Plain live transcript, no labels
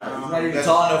not even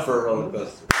tall enough for a roller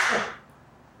coaster.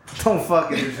 Don't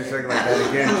fucking disrespect like that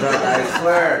again, Chuck.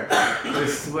 I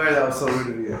swear that was so rude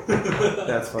of you.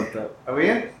 That's fucked up. Are we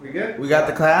in? We good? We got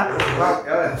the clap?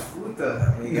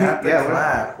 We got the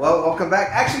clap. Well, welcome back.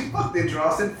 Actually, fuck the intro,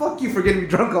 Austin. Fuck you for getting me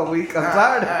drunk all week. I'm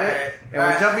tired of it. And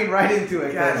we're jumping right into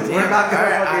it. We're not going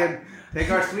to fucking take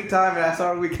our sweet time and that's how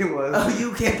our weekend was. Oh,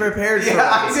 you came prepared for it.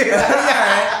 I did.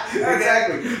 Yeah,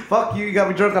 exactly. Fuck you. You got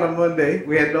me drunk on a Monday.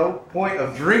 We had no point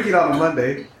of drinking on a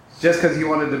Monday just because you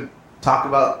wanted to talk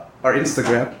about our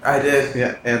Instagram. I did.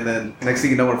 Yeah, and then next thing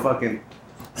you know, we're fucking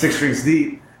 6 drinks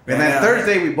deep. And then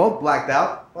Thursday, we both blacked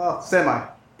out. Well, semi.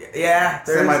 Yeah,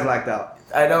 Semi blacked out.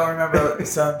 I don't remember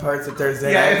some parts of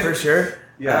Thursday night for sure.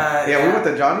 Yeah. We went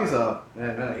to Johnny's.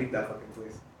 Man, I hate that fucking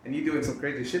place. And you doing some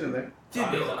crazy shit in there. Dude,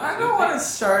 I don't want to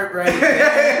start right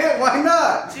there. Why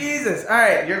not? Jesus. All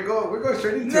right. We're going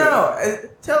straight into it. No.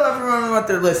 Tell everyone what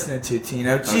they're listening to,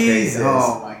 Tino. Jesus.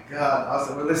 Oh, my God.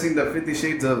 Also, we're listening to 50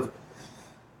 Shades of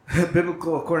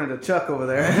Biblical according to Chuck over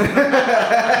there.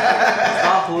 It's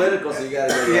not political, so you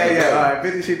gotta go. Yeah. All right,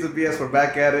 50 Shades of BS. We're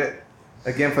back at it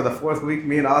again for the 4th week.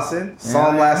 Me and Austin saw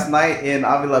him last night in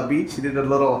Avila Beach. He did a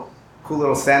cool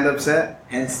little stand-up set.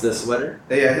 Hence the sweater.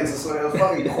 Yeah, hence the sweater. It was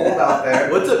fucking cold out there.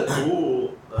 What's a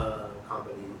cool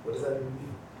company? What does that even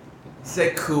mean?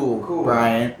 Say cool,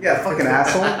 Brian. Yeah, fucking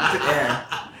asshole.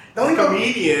 Yeah. Don't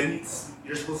comedian.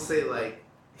 You're supposed to say like.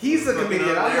 He's a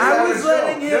comedian. I was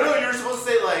letting him. No, you're supposed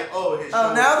to say like, his show.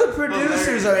 Oh, now the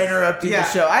producers are interrupting the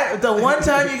show. The one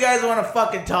time you guys want to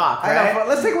fucking talk, right? I know,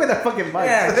 let's take away that fucking mic.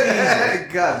 Yeah,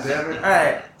 God damn it. All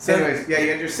right. So, anyways, you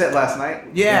had your set last night.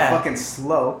 Yeah. Fucking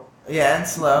slow. Yeah, and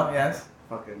slow. Yes.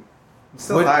 Fucking. I'm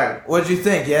still tired. What'd you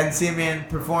think? You hadn't seen me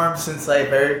perform since when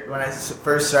I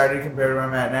first started compared to where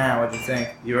I'm at now. What'd you think?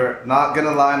 You're not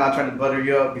gonna lie, not trying to butter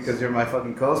you up because you're my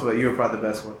fucking co-host, but you were probably the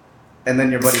best one. And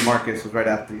then your buddy Marcus was right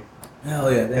after you.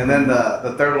 Hell yeah. And then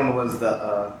the third one was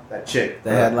that chick. The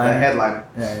headliner? The headliner.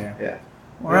 Yeah.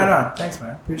 Well, right on. Thanks,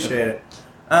 man. Appreciate it.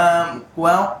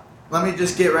 Well, let me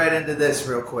just get right into this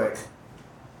real quick.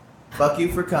 Fuck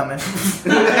you for coming.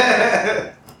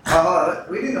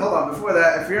 Hold on. Before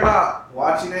that, if you're not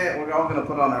watching it, we're all gonna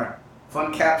put on our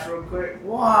fun caps real quick.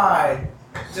 Why?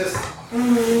 We'll just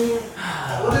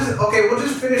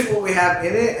finish what we have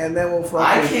in it, and then we'll fucking.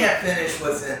 I can't finish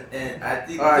what's in. I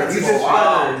think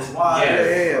it's water.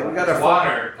 Yeah. We got our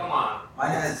water. Come on.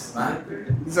 Mine has mine.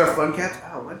 These are fun caps.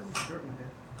 Oh, why did you hurt my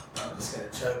head? I'm just gonna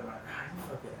chug my. You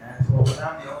fucking asshole. But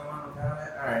I'm the only one without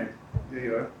it. All right. There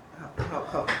you are.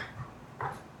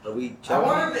 Are we? I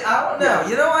don't know.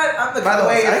 You know what? I'm the. By the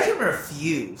way, I can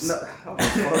refuse. No.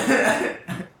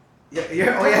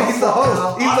 He's the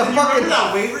host. He's the fucking.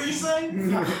 that waiver you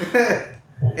saying?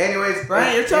 Anyways,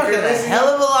 Brian, you're talking a hell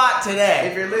of a lot today.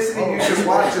 If you're listening, you should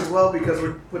watch as well because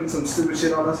we're putting some stupid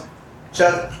shit on us.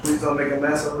 Chuck, please don't make a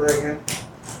mess over there again.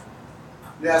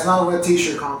 Yeah, it's not a wet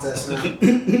t-shirt contest now.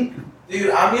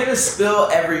 Dude, I'm gonna spill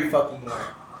every fucking word.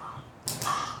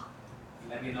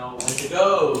 Let me know when to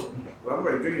go. Well, I'm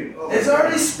already drinking. Oh, It's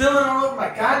already spilling all over my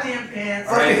goddamn pants.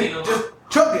 Just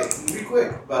chug it. Be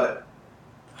quick about it.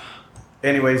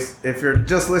 Anyways, if you're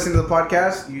just listening to the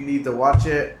podcast, you need to watch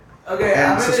it. Okay,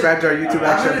 and subscribe to our YouTube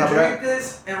action. I'm gonna drink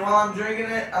this, and while I'm drinking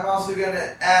it, I'm also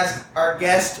gonna ask our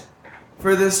guest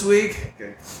for this week.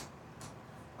 Okay.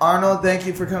 Arnold, thank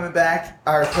you for coming back.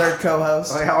 Our third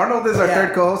co-host. Oh yeah, Arnold is our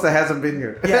third co-host that hasn't been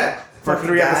here. Yeah, for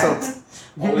 3 episodes.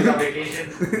 Always on vacation.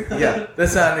 Yeah,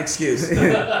 that's not an excuse.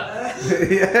 Yeah.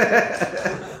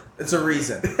 It's a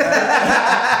reason.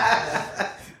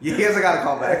 He hasn't got a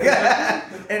call back.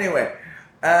 Anyway,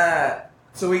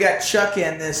 so we got Chuck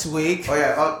in this week. Oh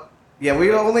yeah,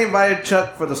 we only invited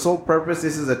Chuck for the sole purpose.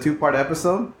 This is a 2-part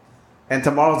episode, and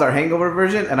tomorrow's our hangover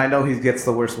version. And I know he gets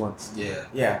the worst ones. Yeah.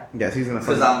 Yes, he's gonna.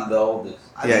 Because I'm the oldest.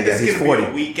 I think this he's gonna 40. be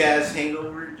a weak ass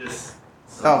hangover. Just.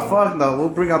 Oh fuck no! We'll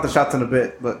bring out the shots in a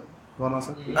bit, but. All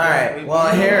right.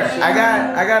 Well, here I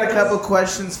got a couple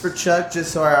questions for Chuck,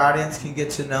 just so our audience can get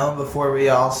to know him before we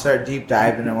all start deep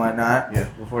diving and whatnot. Yeah.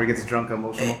 Before he gets drunk, and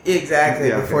emotional. Exactly.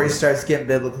 Yeah, before he starts getting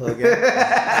biblical again.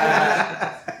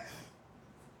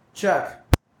 Chuck.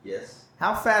 Yes.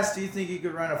 How fast do you think you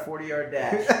could run a 40-yard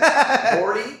dash?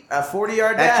 40? A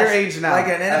 40-yard dash. At your age now. Like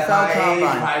an NFL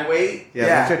combine. My weight?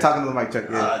 Yeah. Make sure you're talking to the mic, Chuck.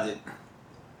 Yeah.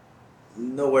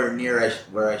 Nowhere near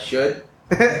where I should.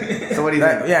 So what do you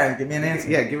think? Yeah, give me an answer.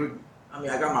 Yeah, give it. I mean,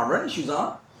 I got my running shoes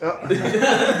on.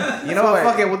 You know what?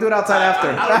 Fuck it. We'll do it outside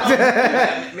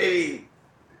after. Maybe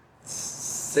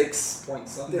 6 point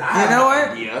something. You know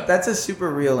what? That's a super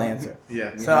real answer.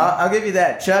 Yeah. So I'll give you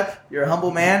that. Chuck, you're a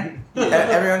humble man.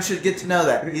 Everyone should get to know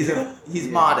that. He's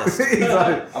modest.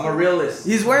 I'm a realist.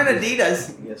 He's wearing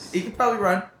Adidas. Yes. He could probably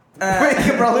run. Wait, you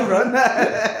can probably run.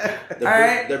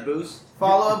 Alright. Their boost.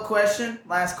 Follow-up question.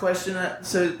 Last question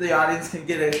so the audience can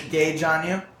get a gauge on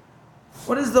you.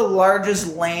 What is the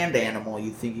largest land animal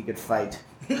you think you could fight?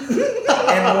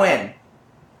 And when?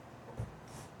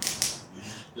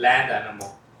 Land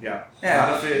animal. Yeah. Yeah.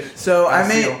 Not a fish. So Not I a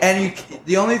mean, seal. and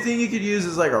the only thing you could use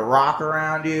is like a rock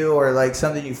around you or like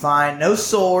something you find. No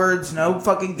swords, no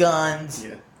fucking guns.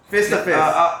 Yeah. Fist to fist.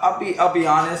 I'll be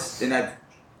honest, and I've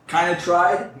kind of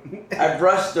tried. I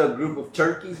brushed a group of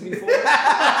turkeys before,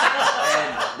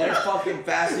 and they're fucking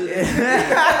faster than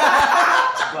me.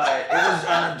 But it was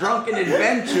on a drunken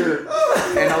adventure,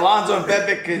 and Alonzo and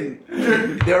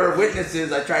Bebic, they were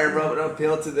witnesses. I tried to rub it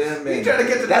uphill to them, and You tried to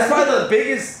get to that's that- probably the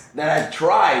biggest that I've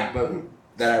tried, but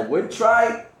that I would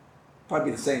try.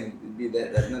 Probably the same. It'd be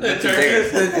that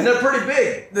turkeys? and they're pretty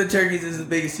big. The turkeys is the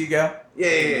biggest you go.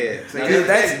 Yeah. So No, dude, they're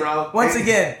that's- big, bro. Once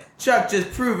again, Chuck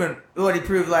just proven what he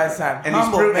proved last time. And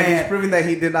Humble, and he's man. proving that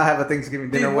he did not have a Thanksgiving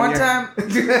dinner Dude, one one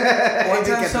year.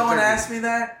 time someone asked me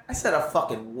that, I said a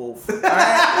fucking wolf. All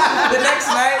right? The next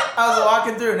night, I was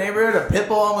walking through a neighborhood, a pit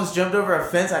bull almost jumped over a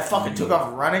fence. I fucking took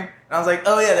off running. And I was like,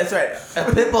 oh yeah, that's right.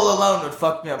 A pit bull alone would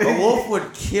fuck me up. A wolf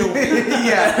would kill me.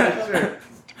 Yeah, for sure.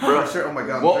 Bro. For sure. Oh my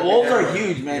god. Wolves are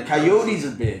huge, man. Coyotes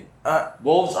are big.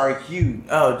 Wolves are huge.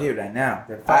 Oh, dude, I know.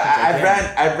 They're fucking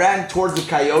I ran towards the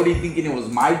coyote thinking it was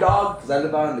my dog because I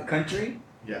live out in the country.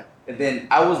 Yeah. And then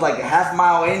I was like a half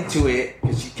mile into it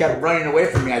because she kept running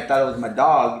away from me. I thought it was my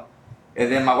dog.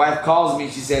 And then my wife calls me.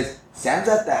 She says, "Sam's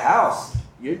at the house.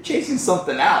 You're chasing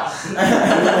something else." It was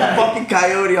a fucking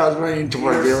coyote I was running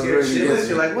towards. It was You're really shitless. good.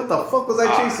 You're like, what the fuck was I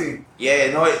chasing?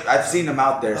 Yeah, no, I've seen them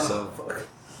out there. So Fuck.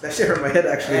 That shit hurt my head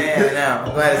actually. Yeah, I know.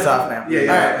 I'm glad it's off now. Yeah.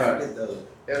 All right.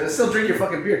 Yeah, let's still drink your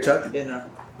fucking beer, Chuck. yeah, no.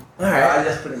 All right. I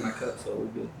just put it in my cup, so we're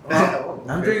good.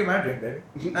 I'm drinking my drink, baby.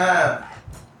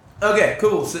 Okay,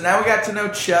 cool. So now we got to know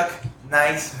Chuck.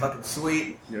 Nice, fucking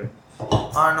sweet. Yeah.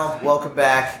 Arnold, welcome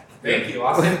back. Thank you,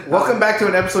 Austin. Welcome back to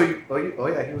an episode. Oh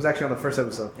yeah, he was actually on the first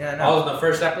episode. Yeah, I no. was in the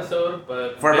first episode,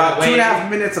 but For about 2.5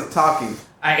 minutes of talking.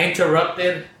 I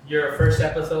interrupted your first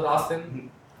episode, Austin.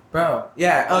 Bro.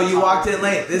 Yeah. Oh, you walked in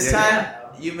late. This Yeah. time,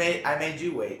 I made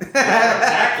you wait.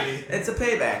 Exactly. It's a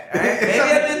payback. All right? Maybe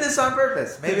I did this on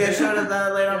purpose. Maybe I showed up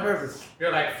that late on purpose.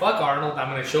 You're like, fuck Arnold, I'm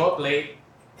gonna show up late.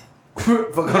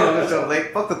 Fuck on the show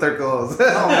late. Fuck the third goals.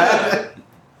 Oh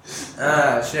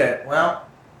man. Shit. Well,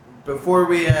 before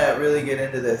we really get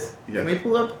into this, Yeah. can we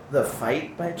pull up the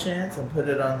fight by chance and put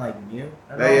it on like mute?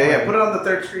 I don't Yeah. know. Put it on the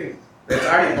third screen. It's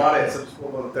I already bought it, so just pull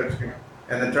it on the third screen.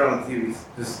 And then turn on the TVs.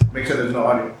 Just make sure there's no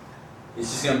audio. It's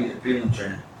just gonna be the prelim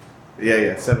train.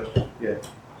 Yeah. 7. Yeah.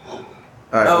 All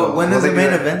right. Oh, when does they the do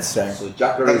main that? event start? So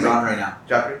Jacare is on right now.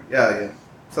 Joffrey? Yeah.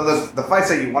 So the fights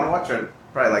that you want to watch are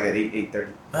probably like at 8:30.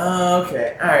 Oh,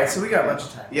 okay. All right. So we got a bunch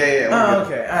of time. Yeah. Oh, we're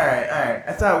good. okay. All right.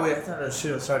 I thought the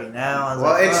show was starting now. I was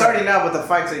Well, like, it's fuck. starting now, but the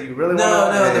fights that you really want to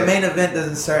watch. No, the main event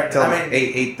doesn't start. Until I mean,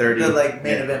 8:30. the like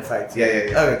main Yeah. event fights. Yeah.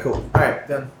 Okay, cool. All right,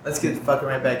 then let's get fucking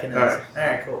right back into All this. All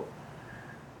right, cool.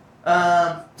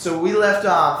 So we left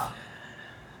off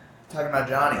talking about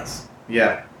Johnny's.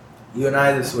 Yeah. You and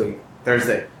I this week.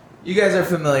 Thursday. You guys are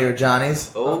familiar with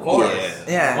Johnny's. Oh, Of course.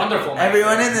 Yeah. Wonderful. night.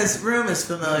 Everyone in this room is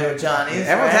familiar with Johnny's.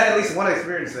 Everyone's right? had at least one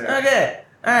experience there. Okay.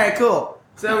 All right, cool.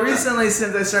 So recently,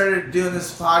 since I started doing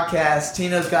this podcast,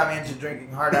 Tino's got me into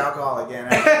drinking hard alcohol again.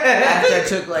 After I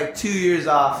took like 2 years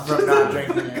off from not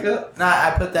drinking it.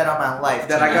 I put that on my life.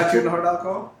 That I Tino. got you in hard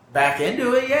alcohol? Back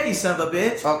into it, yeah, you son of a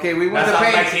bitch. Okay, we went That to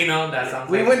sounds like Pains. Tino. That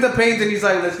sounds We like went to Pains and he's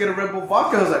like, let's get a Red Bull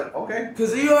vodka. I was like, okay.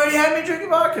 Because you already had me drinking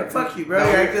vodka. Fuck you, bro. No.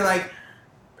 You're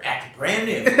acting brand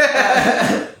new.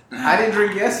 I didn't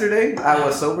drink yesterday. I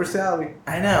was sober Sally.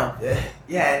 I know.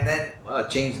 Yeah, and then Well,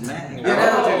 changed man. You know,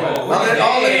 Oh, Well, one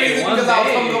all the day, reason one because I was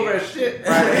day. hungover as shit.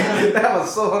 Right? That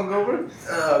was so hungover.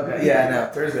 oh god, yeah, no,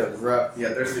 Thursday was rough. Yeah,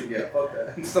 Thursday. Yeah, fuck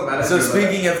that. I'm still mad at So you about that.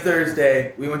 speaking of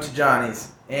Thursday, we went to Johnny's,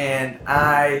 and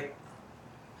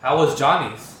How was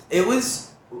Johnny's? it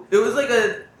was like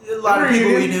a lot of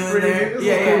people we knew in there. It was a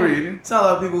Yeah, cool yeah. reunion. It's not a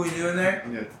lot of people we knew in there.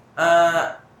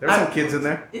 Yeah. There's some kids in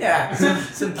there. Yeah,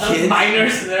 some kids.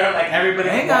 Minors there, like everybody.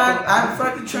 Hang on, I'm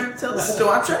fucking trying to tell the story.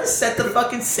 I'm trying to set the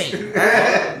fucking scene.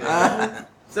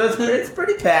 So it's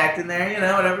pretty packed in there, you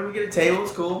know, whatever. We get a table,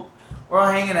 it's cool. We're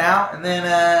all hanging out, and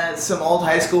then some old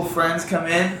high school friends come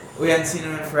in. We hadn't seen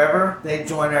them in forever. They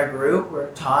join our group.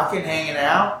 We're talking, hanging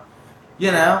out.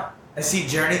 You know, I see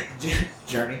Journey.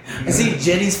 I see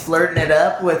Jenny's flirting it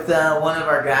up with one of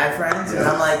our guy friends, and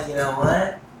I'm like, you know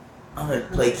what? I'm gonna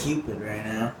play Cupid right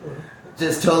now.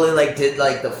 Just totally like did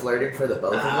like the flirting for the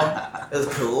both of them. It was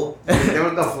cool. There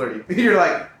was no flirting. You're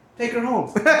like, take her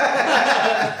home. And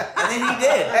then he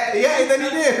did. Yeah, and then he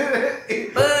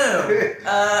did. Boom.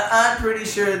 I'm pretty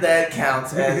sure that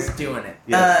counts as doing it.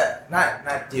 Yes.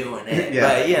 Not doing it, Yeah.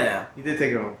 but you know. You did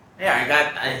take it home. Yeah, I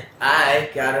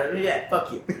got it. Yeah,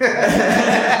 fuck you.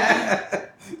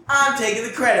 I'm taking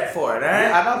the credit for it,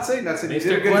 alright? I'm not saying that. You Mr.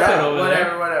 did a good Quattro. job. over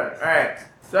Whatever. Alright.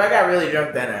 So I got really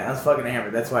drunk that night. I was fucking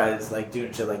hammered. That's why I was like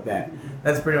doing shit like that.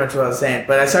 That's pretty much what I was saying.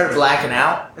 But I started blacking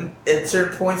out at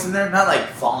certain points in there. Not like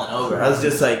falling over. I was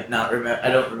just like I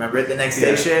don't remember it the next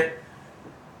day shit.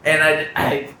 And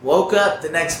I woke up the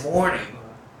next morning,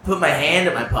 put my hand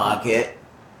in my pocket,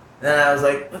 and then I was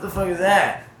like, what the fuck is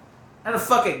that? I had a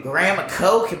fucking gram of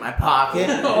coke in my pocket.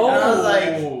 And I was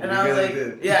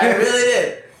like, yeah, I really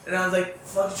did. And I was like,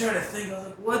 fucking trying to think. I was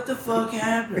like, what the fuck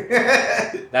happened?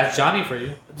 That's Johnny for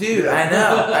you. Dude, I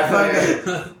know.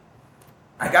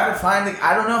 I gotta find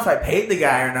I don't know if I paid the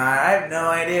guy or not. I have no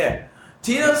idea.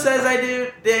 Tino says I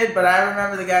did, but I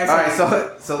remember the guy saying.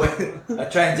 Alright, so A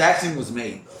transaction was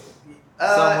made.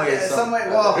 some way.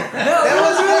 Well, No, that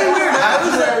was really weird. I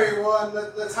was everyone.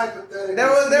 Let's hypothetically.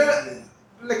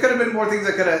 there could have been more things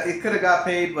that could have got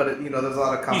paid, but there's a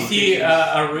lot of You complications. see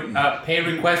a pay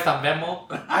request on Venmo?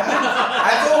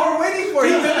 That's what we're waiting for.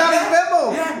 He took out his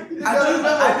memo. Yeah, He took out his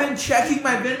memo. I've been checking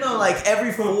my Venmo like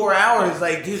every 4 hours.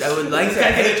 Like, dude, I would like This to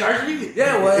guy's gonna pay. charge me?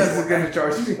 Yeah, This is well, gonna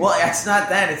charge me. well, it's not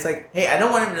that. It's like, hey, I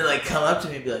don't want him to like come up to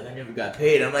me and be like, I never got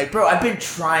paid. I'm like, bro, I've been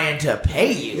trying to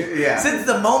pay you. Yeah. Since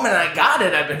the moment I got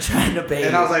it, I've been trying to pay you.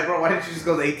 And I was like, bro, why didn't you just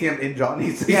go to the ATM in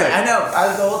Johnny's? Yeah, I know. I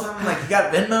was the whole time like, you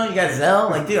got Venmo, you got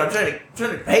Zelle. Like, dude, I'm trying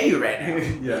to pay you right now.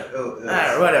 Yeah.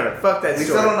 Alright, whatever. Fuck that We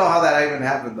story. still don't know how that even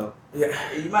happened though. Yeah.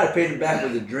 You might have paid him back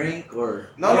with a drink or.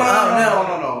 No.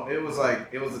 It was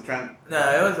a trend. No,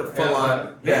 it was a full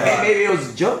on. Yeah. Maybe it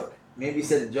was a joke. Maybe he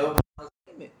said a joke.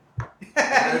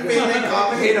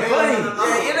 Paid a funny.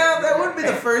 Yeah, that wouldn't be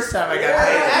the first time I got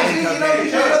paid. Actually,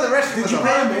 you know the rest Did was you a-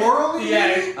 pay more on the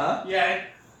Yeah. Huh? Yeah.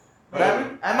 What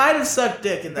happened? I might have sucked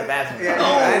dick in the bathroom. Yeah.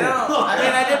 I know. I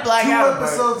mean, I did black Two out. but-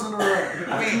 episodes in a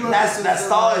row. I mean, that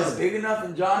stall is big enough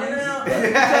in Johnny's. No, it's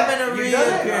becoming a You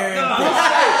done it? reoccurring.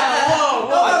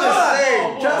 No, I'm just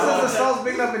saying. Just as the stall's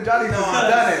big enough in Johnny's, he's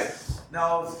done it.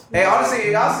 No. Hey,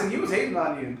 honestly, Austin, he was hating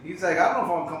on you. He's like, I don't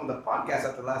know if I'm gonna come with the podcast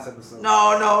after the last episode.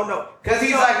 No. Because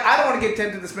he's like, I don't want to get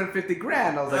tempted to spend $50,000.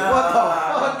 I was like, what the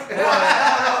fuck?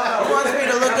 He wants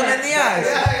me to look him in the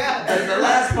eyes. The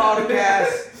last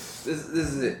podcast. This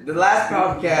is it. The last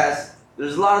podcast.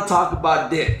 There's a lot of talk about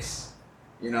dicks.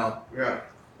 Yeah.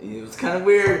 It was kind of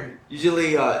weird.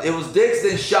 Usually, it was dicks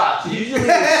then shots. Usually,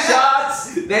 it's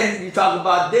shots. Then you talk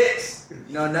about dicks.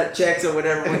 Nut checks or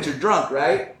whatever when you're drunk,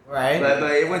 right? Right? But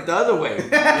it went the other way. You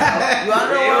wanna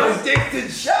know It why? was dicks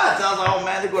and shots. I was like, oh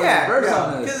man, they're going Yeah, reverse on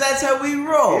us. Because that's how we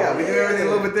roll. Yeah, we do everything a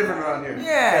little bit different around here.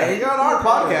 Yeah, You're on our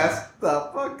podcast. The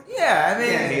fuck? Yeah, I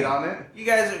You can't hate mean, on it. you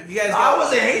guys I got.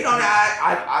 wasn't hating on it.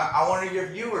 I wanted your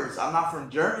viewers. I'm not from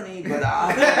Germany, but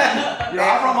I'm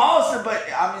from Ulster. But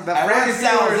I mean, The I work in France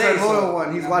San viewer is Jose, our loyal so-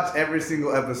 one. He's watched every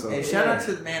single episode. Hey, shout out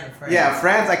to the man of France. Yeah,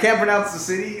 France. I can't pronounce the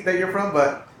city that you're from,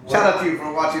 but shout out to you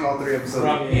for watching all 3 episodes.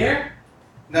 From here?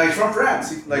 No, he's from France.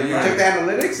 He took the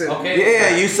analytics and Okay.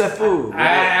 Yeah, Yusufu. I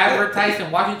advertised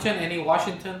in Washington. Any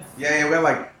Washington? yeah, we had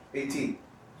like 18.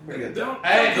 Pretty good.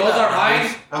 Hey, those are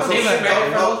mine. Oh, I'm taking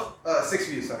credit for those. 6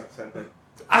 views. Sorry.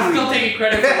 I'm still taking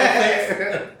credit for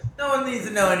those. No one needs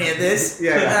to know any of this.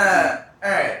 Yeah. All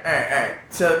right.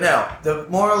 So no, the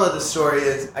moral of the story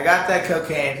is I got that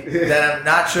cocaine that I'm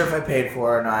not sure if I paid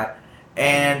for or not,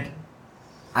 and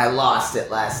I lost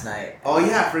it last night. Oh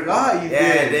yeah, I forgot you Yeah,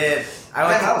 did. I did. I I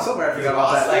went. was so bad I forgot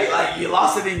about that. Like you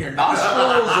lost it in your nostrils,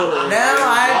 or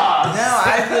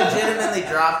I legitimately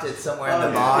dropped it somewhere in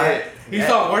the bar. You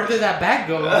thought, where did that bag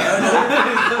go?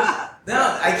 No,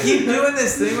 I keep doing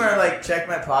this thing where I like check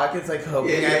my pockets, like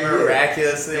hoping I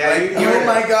miraculously like, you- oh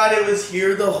my god, it was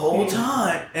here the whole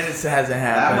time, and it hasn't That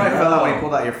happened. probably fell out when you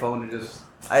pulled out your phone and just.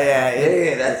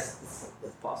 Yeah, that's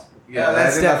possible. Yeah,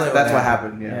 that's definitely that's what what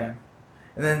happened. Yeah.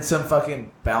 And then some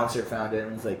fucking bouncer found it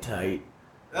and was like tight.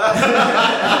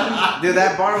 Dude,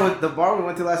 the bar we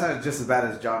went to last night was just as bad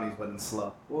as Johnny's, but in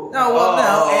slow. No,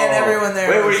 and everyone there.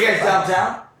 Wait, were was you guys fine.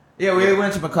 downtown? Yeah, we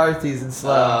went to McCarthy's in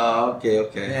Slow. Okay.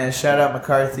 Yeah, shout out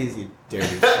McCarthy's, you dirty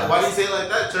fucks. Why do you say it like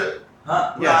that, Chuck?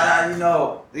 Huh? Yeah.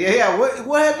 Nah, Yeah. What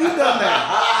have you done there?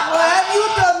 What have you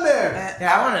done there?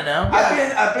 Yeah, I want to know.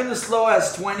 I've been as slow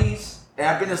as 20s, and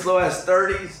I've been as slow as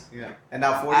 30s. Yeah. And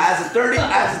now 40. As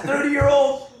a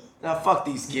 30-year-old, now fuck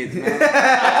these kids, man.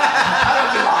 I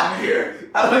don't belong here.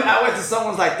 I went to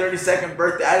someone's like 32nd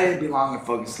birthday. I didn't belong in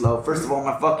fucking slow. First of all,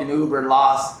 my fucking Uber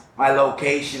lost my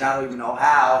location. I don't even know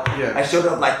how. Yeah. I showed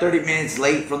up like 30 minutes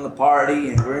late from the party,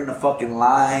 and we're in the fucking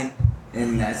line,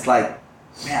 and it's like,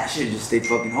 man, I should have just stayed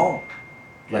fucking home.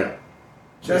 Like,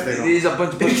 Should've stayed home. These a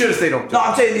bunch of You should have stayed home. No,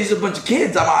 I'm saying these are a bunch of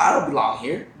kids. I don't belong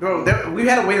here. Bro, we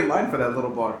had to wait in line for that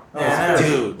little bar. Yeah,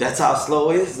 Dude, that's how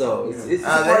slow it is though. It's a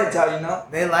party town, you know.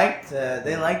 They liked that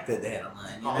they had a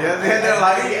line. Yeah, they're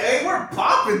like, hey, we're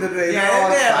popping today. Yeah, They're all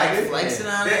they're like excited. flexing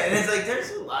on it, and it's like there's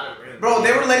a lot of room. Bro,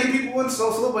 they were letting people in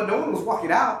so slow, but no one was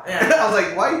walking out. Yeah. I was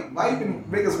like, why even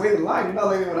make us wait in line? You're not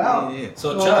letting anyone out.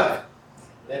 So Well, Chuck,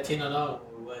 let Tina know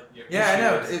what your Yeah, I issue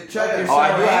know. is. Chuck, you're Oh, so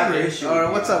I do have angry. an issue. All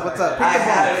right, what's up? I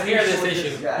have an Hear issue this with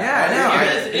issue. guy. Yeah, I know.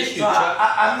 Hear this issue, So Chuck.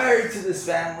 I'm married to this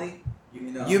family. You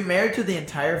know. You married to the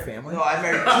entire family? No, I'm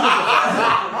married to the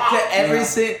family. To every Yeah.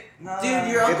 single. No, Dude,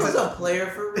 your It's uncle's a- a player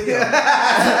for real.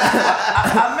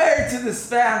 I'm married to this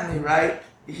family, right?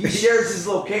 He shares his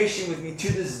location with me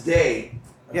to this day.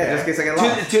 Yeah, just in case I get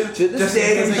lost. To this Just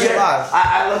day, in case he I get shares- lost.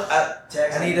 I look at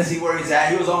text. I I need need to to- see where he's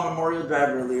at. He was on Memorial Drive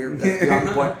earlier. That's beyond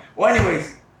the point. Well,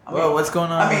 anyways, Whoa, what's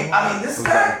going on? I mean, this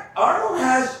guy Arnold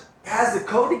has the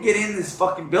code to get in this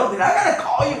fucking building. I gotta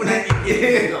call you when I get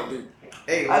in the building.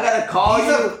 Hey, I gotta call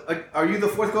you. Are you the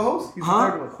fourth co-host? He's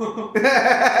Huh? the third one.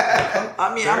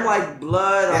 I mean, I'm like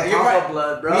blood Yeah, on you're top right. of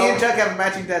blood, bro. Me and Chuck have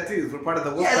matching tattoos. We're part of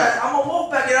the wolf Yeah, pack. I'm a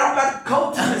wolf pack and I don't got the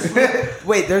code to this.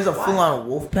 Wait, there's a full-on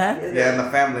wolf pack? Yeah, in the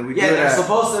family. We Yeah, do they're that.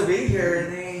 supposed to be here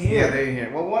and they ain't Yeah, here. they're in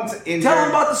here. Well, once in Tell here. them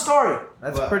about the story.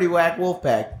 That's What? a pretty whack wolf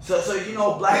pack. So you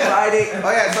know Black Friday.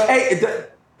 Oh yeah, so Hey,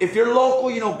 if you're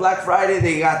local, you know Black Friday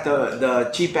they got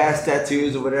the cheap ass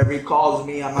tattoos or whatever. He calls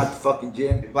me. I'm at the fucking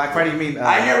gym. Black Friday, you mean?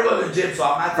 I never go to the gym, so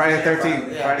I'm at Friday the gym 13th.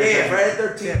 Friday. Friday Yeah, Friday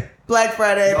 13th. Black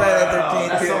Friday, Friday the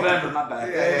That's 13th. November, my bad.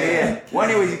 Yeah. Well,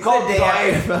 anyways, he called me. Day Like,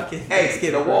 after hey, fucking hey,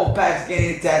 Thanksgiving, the bro. Wolfpack's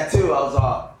getting a tattoo. I was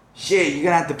all, shit, you're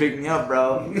gonna have to pick me up,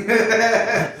 bro. And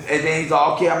then he's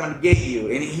all, okay, I'm gonna get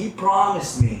you. And he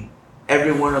promised me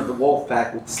every one of the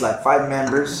Wolfpack, which is like 5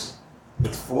 members,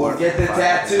 It's 4. will get the 5.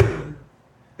 tattoo.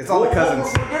 It's all the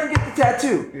cousins. We're gonna get the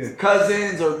tattoo. Yeah.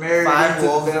 Cousins or married 5 into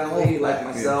wolves the in a family, wolf like pack.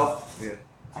 myself. Yeah.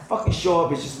 I fucking show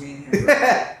up, it's just me and him. Bro.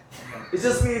 It's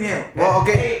just me and him. Well,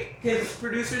 okay. Hey,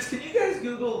 producers, can you guys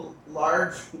Google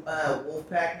large wolf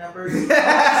pack numbers? See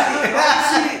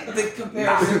the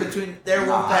comparison between their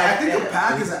wolf I pack think and a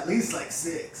pack is at least like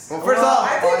 6. Well, first off,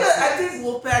 I think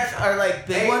wolf packs are like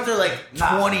big Hey, ones are like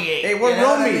nah. 28. hey, we're you know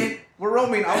what I roaming. mean? We're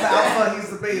roaming. I'm the alpha. He's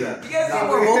the beta. You guys Nah, need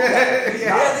more wolf packs. You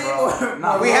Yeah, guys need bro. more.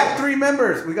 Nah, We have 3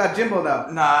 members. We got Jimbo now.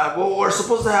 Nah, well, we're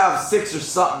supposed to have 6 or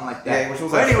something like that. Yeah, which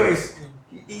was but like anyways,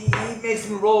 he makes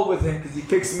me roll with him because he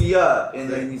picks me up, and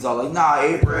then he's all like, "Nah,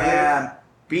 Abraham,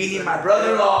 Beanie, my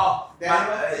brother-in-law,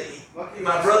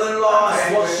 my brother-in-law is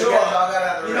supposed to show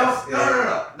up." You know,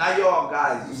 no. Not you all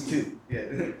guys, just 2. Yeah.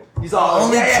 He's all,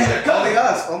 Only yeah, two. they're coming. Only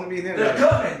us. Only me and him.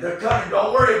 They're coming.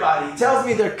 Don't worry about it. He tells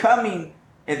me they're coming,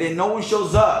 and then no one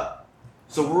shows up.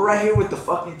 So we're right here with the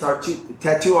fucking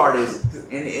tattoo artist,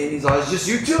 and he's all, "It's just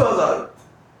you two." I was like,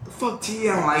 "The fuck, T?"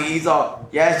 I'm like, he's all,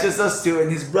 "Yeah, it's just us 2."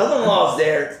 And his brother-in-law's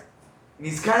there, and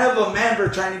he's kind of a member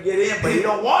trying to get in, but he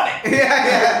don't want it.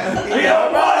 Yeah. He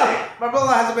don't want it, My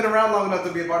brother hasn't been around long enough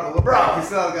to be a part of the wolf Bro. pack. He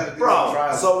still got to do some bro.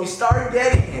 trials. So we started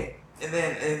getting it, and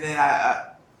then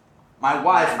my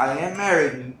wife, I am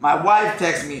married. My wife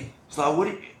texts me. She's like, "What?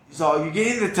 She's all, you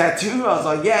getting the tattoo?" I was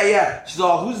like, yeah. She's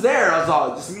all, "Who's there?" I was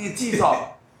all, "Just me and T." She's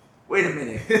all, "Wait a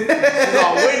minute." She's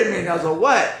all, "Wait a minute." I was like,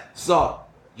 "What?" So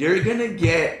you're gonna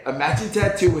get a matching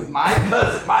tattoo with my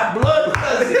cousin, my blood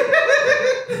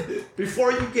cousin,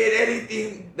 before you get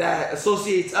anything that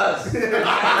associates us.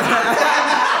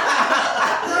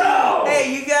 Bro.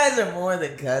 Hey, you guys are more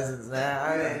than cousins now.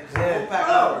 I mean, shit.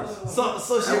 Bro. So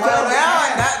she Well, tells me.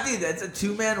 now, not, dude, that's a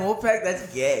 2-man wolf pack.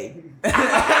 That's gay.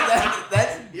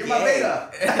 that's You're gay. my beta.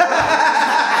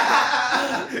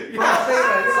 You're my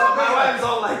beta. You're So my my beta. wife's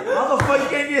all like, "How the fuck you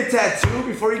gonna get a tattoo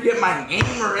before you get my name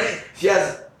or anything?"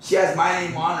 She has my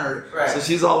name on her, Right. so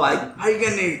she's all like, "How you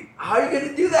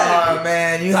gonna do that?" Oh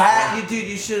man, you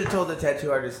should have told the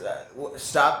tattoo artist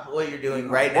stop what you're doing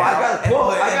right Well, now. I got a and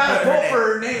quote. put- I and got a put her quote name. for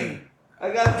her name. I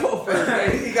got a quote for her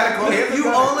name. You gotta go ahead. You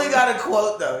only got a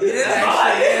quote though. You didn't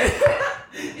actually.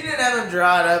 You didn't have him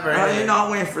draw it up or You anything. know,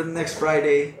 I'm waiting for the next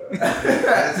Friday.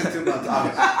 That's in 2 months.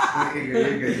 Obviously.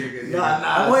 You're good.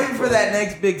 I'm waiting for that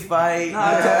next big fight.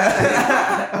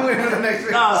 I'm waiting for the next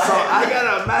week. No, so I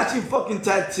got a matching fucking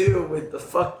tattoo with the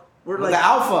fuck. We're With like, the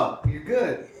alpha. You're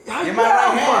good. how You're you my right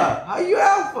alpha? hand. How you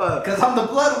alpha? Because I'm the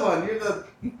blood one. You're the,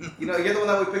 you're the one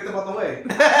that we picked up on the way.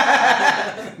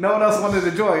 No one else wanted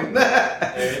to join.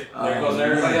 There goes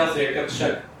everybody else. Here comes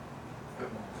Chuck.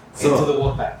 So- Into the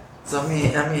wolf pack. So I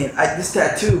mean, this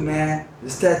tattoo, man,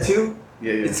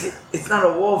 Yeah, it's not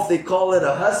a wolf. They call it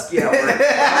a husky. Out there.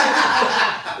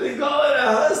 They call it a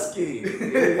husky.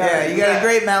 Yeah, you got a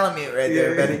great Malamute right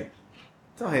there, Yeah. buddy.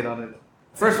 Don't hate on it.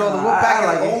 First of all, the I Wolfpack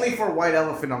like is it. only for White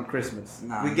Elephant on Christmas.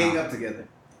 Nah, we gang nah. up together.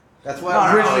 That's why No,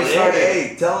 I no, originally no, started.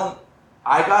 hey, tell him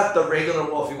I got the regular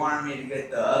wolf. You wanted me to get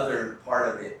the other part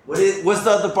of it. What's the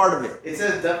other part of it? It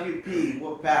says WP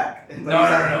Wolfpack.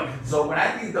 No. So when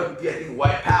I think WP, I think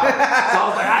white power. So I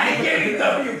was like, I ain't getting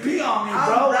WP on me,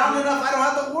 bro. I'm brown enough. I don't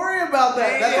have to worry about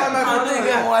that. That's why my I'm brother.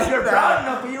 thinking white You're brown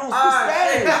enough, but you don't speak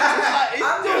Spanish.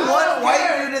 I'm the one white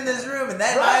dude in this room, and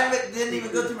that didn't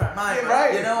even go through my mind.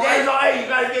 Right. You know Yeah, what? so, hey, you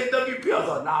gotta get WP. I was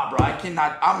like, nah, bro, I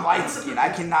cannot. I'm light skinned. I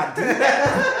cannot do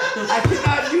that. I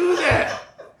cannot do that.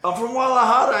 I'm from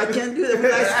Guadalajara. I can't do that. We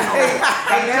light skin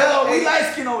over there. We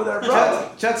light skin over there,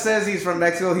 bro. Chuck says he's from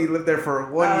Mexico. He lived there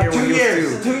for 1 year when 2 he was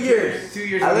years. 2 years. 2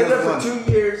 years. I when he lived there was for one.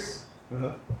 2 years.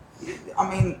 Uh-huh. I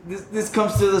mean, this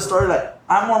comes to the story. Like,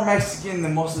 I'm more Mexican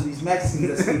than most of these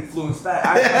Mexicans that speak fluent Spanish.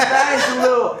 My Spanish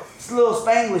is a little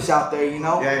Spanglish out there, you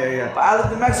know. Yeah. But I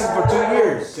lived in Mexico for 2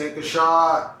 years. Take a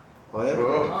shot.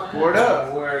 Poured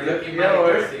up. We're looking Yeah, mighty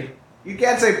we're- thirsty. You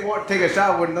can't say take a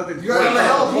shot with nothing. You got the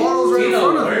hell bottles right in Tino,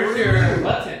 front of where's you. your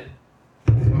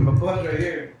button? My butt's right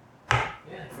here. Yeah.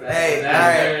 Hey, that's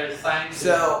alright. their sign to-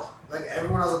 So Like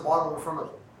everyone has a bottle in front of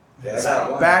them.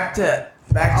 Yeah, back to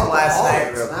last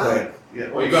night, real Alcoholics, quick. Yeah.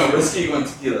 Well, you going whiskey, you going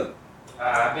tequila?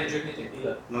 I've been drinking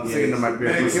tequila. Not singing to my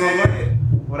beer. Mix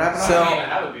What happened? So- I don't even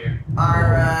have a beer.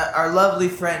 Our lovely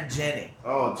friend Jenny.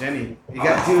 Oh, Jenny. You Oh,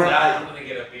 got dude, two. I'm gonna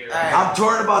get a beer. Alright. I'm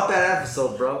torn about that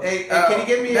episode, bro. Hey, can you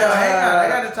give me no, hang on. I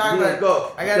gotta talk Yeah, about.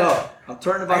 go. I gotta. Go. I'm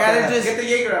torn about I gotta that. just. Get the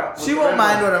Jaeger out. She won't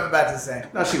mind what I'm about to say.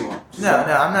 No, she won't. No,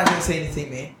 I'm not gonna say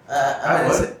anything mean. I'm gonna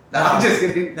would. say. No, I'm just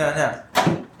kidding. No.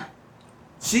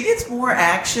 She gets more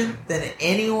action than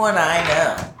anyone I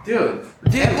know. Dude,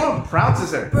 everyone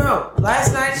pronounces her. Bro,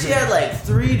 last night she had like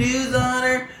 3 dudes on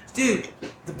her. Dude,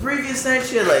 the previous night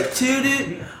she had like 2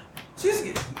 dudes.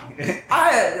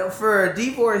 For a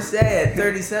divorcee at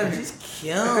 37, she's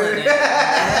killing it.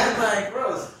 Man. Like,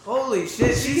 holy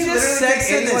shit, She she's can just literally take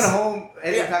sexing anyone this. home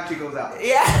anytime she goes out.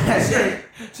 Yeah,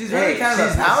 she's really kind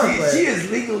of a power she player. is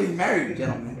legally married,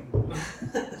 gentlemen.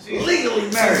 legally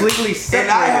married. She's legally and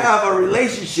separated. I have a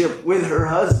relationship with her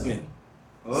husband.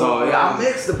 So yeah, wow. I'm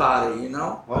mixed about it, you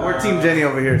know. Well, we're Team Jenny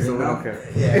over here, so you we know? don't care.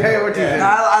 Yeah. We're Team And Jenny.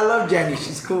 I love Jenny.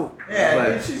 She's cool. Yeah,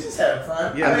 But- dude, she's just having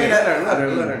fun. Yeah, I mean, let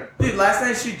her. dude, last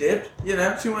night she dipped. You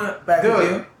know, she went back with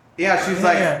Dude, you. yeah, she's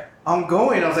like, Yeah. I'm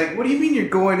going. I was like, what do you mean you're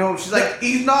going home? She's like,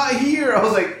 he's not here. I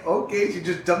was like, okay. She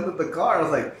just jumped in the car. I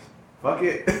was like, fuck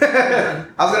it.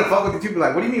 I was gonna fuck with you too, but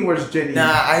like, what do you mean? Where's Jenny?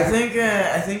 Nah, I think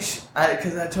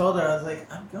because I told her I was like,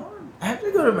 I have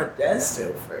to go to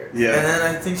Modesto first. Yeah. And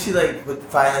then I think she like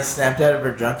finally snapped out of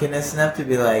her drunkenness enough to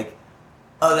be like,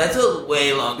 oh, that's a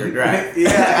way longer drive. Yeah,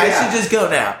 I yeah. should just go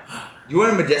now. You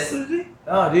went to Modesto today?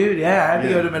 Oh, dude, yeah, I had to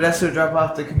Yeah. go to Modesto to drop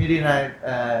off the comedian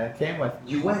I came with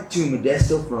You went to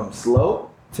Modesto from Slow?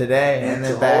 today, And and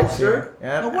then to back Hollister? to.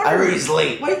 Yep. No wonder he's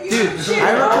late. What Dude,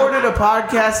 I recorded a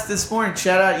podcast this morning.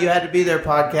 Shout out, You Had to Be There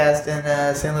podcast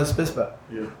in San Luis Obispo.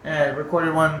 Yeah. Yeah, I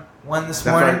recorded one this That's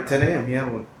morning. right, 10 a.m. Yeah,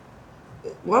 well,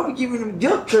 Why are we giving him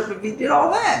guilt trip if he did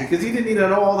all that? because you didn't need to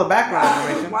know all the background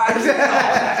information. Why is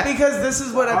that? Because this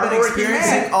is what I've been Hardworking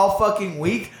experiencing man. all fucking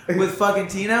week with fucking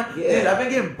Tino. Yeah. Dude, I've been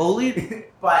getting bullied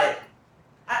by.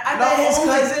 I Not met his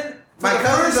only- cousin. For My the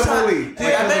cousin's first a time. bully. Dude, My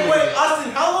I've cousin's been a bully. waiting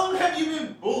Austin, how long have you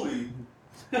been bullied?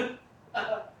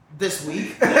 this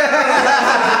week.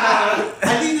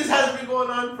 I think this has been going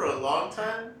on for a long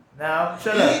time. No,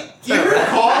 shut Do up. you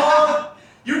recall?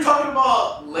 You were talking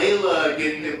about Layla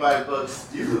getting hit by books.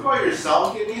 Do you recall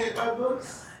yourself getting hit by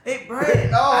books? Hey,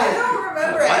 Brian. Oh. I don't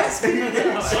remember asking you this.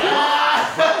 Wait,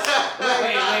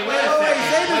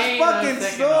 say this Wait a fucking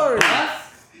second. story. Bus?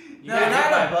 You No, got hit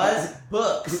not by a buzz.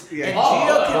 Books. Yeah. And Oh,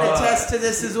 Gio can oh. attest to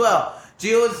this as well.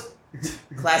 Gio's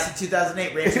class of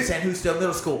 2008, Rancho San Justo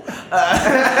Middle School.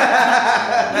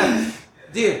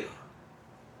 Dude,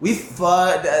 we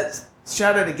fought.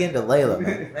 Shout out again to Layla,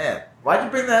 man. Man, why'd you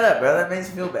bring that up, bro? That makes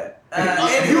me feel bad. You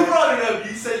Anyway, brought it up.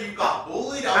 You said you got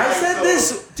bullied. I'm I like, said so-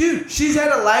 this, dude. She's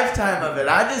had a lifetime of it.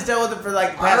 I just dealt with it for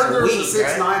like the I heard past there was week. a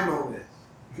 6'9" Right? moment.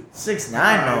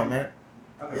 6'9" moment.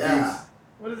 Yeah.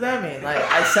 What does that mean? Like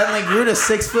I suddenly grew to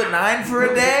 6'9" for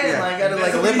a day, and like, I got to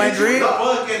like That's live my when you hit you dream. with the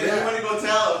book and then you want to go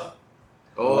tell.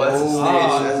 Oh, that's a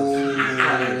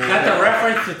snitch. Is that the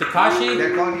reference to Takashi?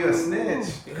 They're calling you a snitch.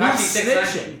 Takashi Who's 6'9"?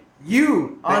 snitching?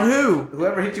 You. On who?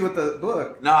 Whoever hit you with the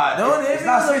book. Nah, No one hit it's me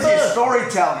not with a snitching, it's book.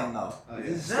 storytelling though. Oh,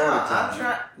 It's No, storytelling. I'm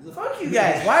trying. Fuck you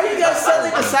guys. Why do you guys suddenly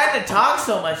decide to talk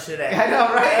so much today? I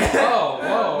know, right?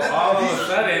 Whoa. All of a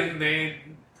sudden, they.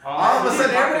 All of a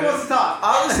sudden, everybody wants to talk.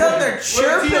 All of a sudden they're Wait,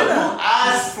 chirping. Tina, who Up.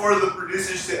 asked for the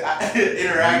producers to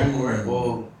interact more?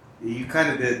 Well, you kind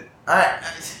of did. I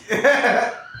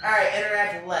Alright,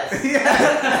 interact with less.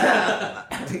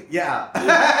 Yeah.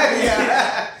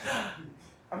 Yeah.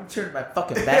 I'm turning my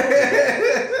fucking back to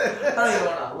you. I don't even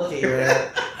want to look at your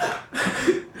head.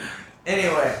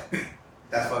 Anyway,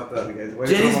 That's fucked up, you guys. Wait,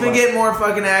 Jenny's hold been on. getting more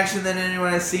fucking action than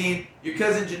anyone has seen. Your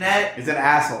cousin Jeanette It's an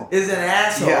asshole. is an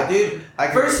asshole, Yeah. dude. I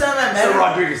can- First time I met So her.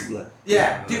 Rodriguez left.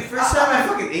 Yeah, dude, first time I'm I a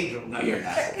fucking angel. No, you're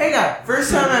not. hang on.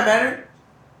 First time I met her,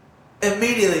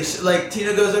 immediately, like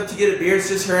Tina goes up to get a beer. It's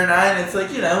just her and I, and it's like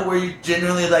where you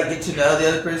genuinely like get to know the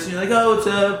other person. You're like, oh, what's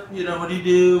up? What do you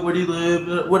do? Where do you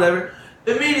live? Whatever.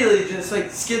 Immediately, just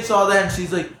like skips all that, and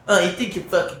she's like, oh, you think you're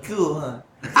fucking cool, huh?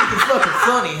 You think you're fucking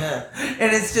funny, huh?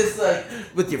 And it's just like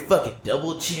with your fucking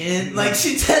double chin. Like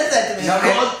she said that to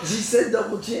me. She said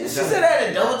double chin. She said I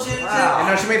had a double chin. Wow. You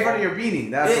know, she made fun of your beanie.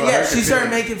 That's what Yeah, hurt she your started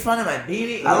feelings. making fun of my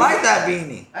beanie. I like that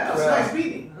beanie. I know, it's a nice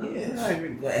beanie. Yeah, it's a nice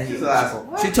beanie. Yeah, She's an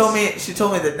asshole. She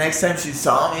told me that next time she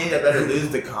saw me, I better lose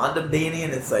the condom beanie,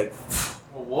 and it's like,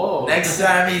 Whoa. next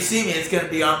time you see me, it's gonna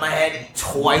be on my head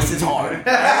twice as hard.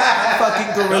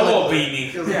 Fucking gorilla. Double beanie.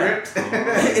 Feels Yeah. ripped.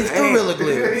 It's gorilla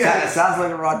glue. Yeah. Sounds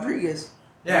like a Rodriguez.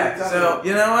 Yeah. So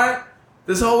you know what?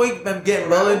 This whole week I'm getting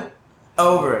bullied.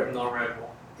 Over it. No Red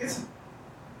Bull. Get some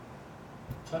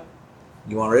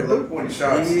You want Red Bull? look point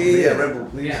shots. Yeah. Yeah, Red Bull,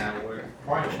 please. Yeah, we're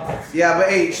pouring shots. Yeah, but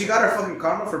hey, she got her fucking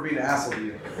karma for being an asshole to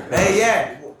you. Hey,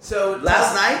 yeah. So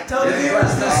Last night? tell the Yeah.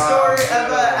 viewers the story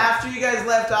of after you guys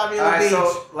left Avila Alright, Beach.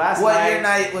 so last What night, your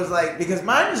night was like, because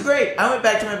mine was great. I went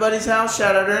back to my buddy's house,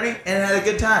 shout out Ernie, and had a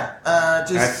good time. I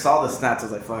Just saw the snaps. I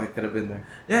was like, fuck, I could have been there.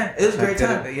 yeah, it was a great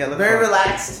time. Yeah, look Very fun.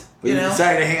 relaxed, But you you know.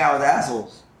 decided to hang out with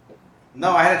assholes.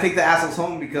 No, I had to take the assholes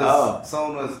home because Oh.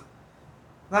 someone was.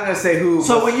 I'm not gonna say who.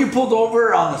 So but when you pulled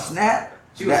over on the snap,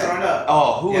 she was throwing up.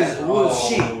 Oh, who Yeah. was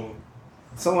she?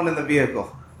 Someone in the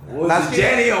vehicle. Was Not it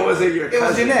Jenny or was it your It was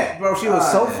cousin? Jeanette, bro. She was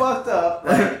Ah, so yeah. fucked up.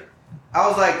 Like, I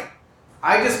was like,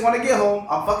 I just want to get home.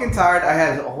 I'm fucking tired. I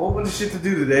had a whole bunch of shit to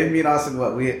do today. Me and Austin,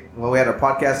 we had our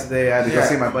podcast today. I had to go Yeah.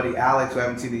 see my buddy Alex, who I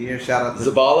haven't seen in a year. Shout out to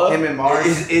Zabala? him and Mars.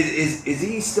 Is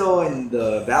he still in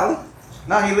the valley?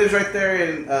 No, he lives right there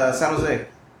in San Jose.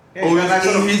 Yeah, Oh, he got a nice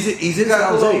little- he's he's in got San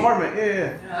a little Jose. apartment. Yeah, yeah. Yeah,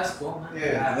 that's cool, man.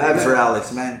 Yeah. That's for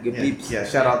Alex, man. Good Yeah, peeps. yeah,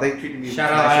 shout out. They treated me Shout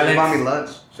out, nice. They Alex. bought me lunch.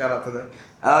 Shout out to them.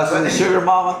 Alex and the sugar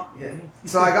mama. Yeah.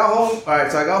 So I got home. All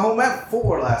right. So I got home at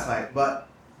 4 last night. But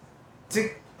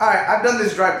all right, I've done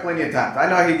this drive plenty of times. I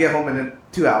know I can get home in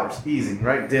 2 hours, easy,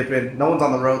 right? Dipping. No one's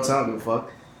on the road, so I don't give a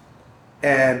fuck.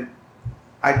 And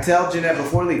I tell Jeanette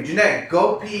before we leave, Jeanette,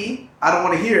 go pee. I don't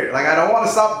want to hear it. Like I don't want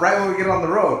to stop right when we get on the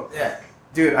road. Yeah.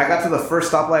 Dude, I got to the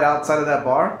first stoplight outside of that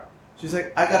bar. She's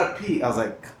like, I gotta pee. I was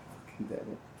like, fucking damn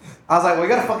it. I was like, well, we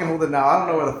gotta fucking hold it now. I don't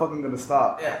know where the fuck I'm gonna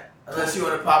stop. Yeah. Unless you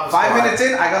want to pop a 5 squat. minutes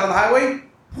in, I got on the highway.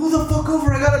 Pull the fuck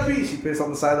over, I gotta pee. She pissed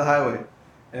on the side of the highway.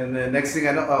 And then next thing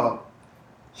I know,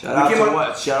 Shout We out came to on-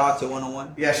 what? Shout out to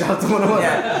 101. yeah, shout out to 101.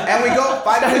 Yeah. And we go 5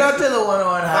 Shout minutes, out to the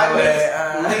 101 5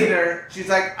 highway. minutes later, she's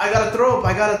like, I gotta throw up,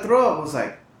 I gotta throw up. I was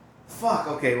like, fuck,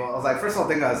 okay. Well, I was like, first of all,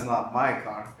 thank God it's not my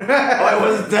car. Oh, it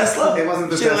wasn't Tesla? It wasn't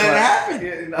the Shit, let Tesla. it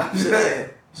happen. Yeah, no.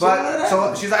 Shit. But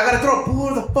so she's like, I gotta throw a pull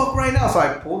her the fuck right now. So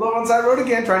I pulled over on the side of the road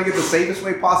again, trying to get the safest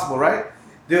way possible, right?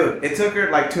 Dude, it took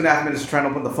her like 2.5 minutes to try and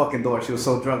open the fucking door. She was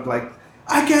so drunk, like,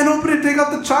 I can't open it, take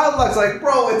off the child locks. Like,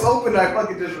 bro, it's open. I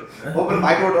fucking just opened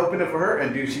my door to open it for her,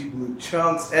 and dude, she blew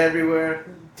chunks everywhere.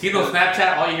 Tino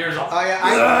Snapchat, all you hear is all. Oh yeah,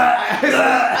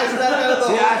 I snapped out of the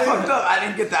See, I whole thing. fucked up. I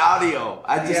didn't get the audio.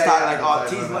 I just Yeah, thought yeah, like, yeah, oh, yeah,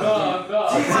 T's yeah. must No, no.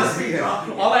 He must be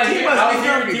him. All I He hear, must I be was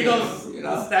hearing drunk Tito's again, you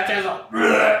know? Snapchat is all.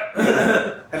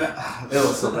 And it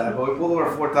was so bad, but we pulled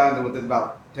over 4 times and within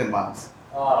about 10 miles.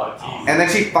 Oh, jeez. And then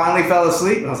she finally fell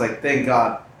asleep, and I was like, thank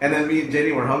God. And then me and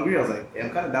Jenny were hungry. I was like, yeah,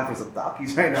 I'm kind of down for some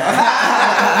Takis right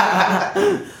now.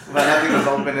 But nothing was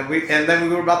open, and then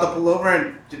we were about to pull over,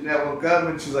 and Jeanette woke up,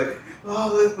 and she's like,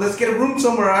 oh, let's get a room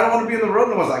somewhere. I don't want to be in the road.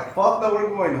 And I was like, fuck no, we're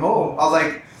going home. I was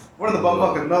like, we're in the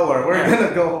bumfuck of nowhere. We're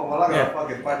gonna go home. I'm not gonna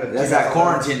fucking find a. That's that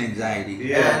quarantine anxiety.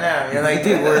 Yeah, I know. You're like,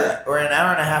 dude, we're an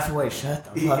hour and a half away.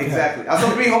 Shut the fuck Exactly. I was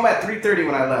supposed to be home at 3:30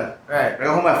 when I left. up. Right. I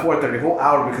got home at 4:30, a whole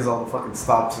hour because of all the fucking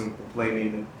stops and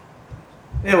complaining.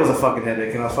 And it was a fucking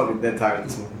headache, and I was fucking dead tired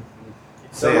this morning.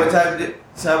 So Yeah. what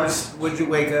time would you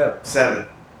wake up? 7.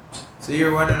 So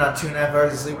you're running on 2.5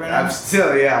 hours of sleep right now? I'm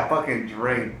still, I'm fucking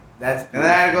drained. That's And then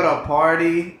I had to go to a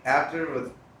party after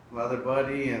with my other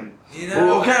buddy, and you Well,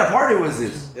 know. what kind of party was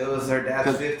this? it was her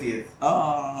dad's 50th.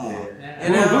 Oh. Yeah. Yeah.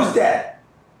 You know- Who's that?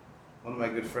 One of my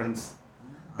good friends.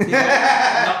 No, no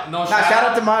Nah, shout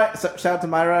out to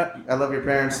Myra. I love your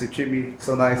parents. They treat me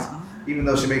so nice, even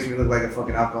though she makes me look like a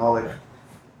fucking alcoholic.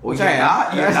 Well, Which you're I am.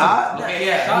 not. You're not. Okay,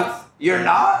 Yeah. shots. You're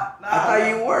not. No. I thought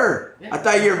you were. Yeah. I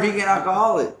thought you were a vegan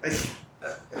alcoholic.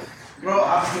 Bro,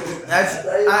 that's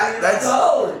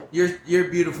you're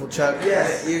beautiful, Chuck.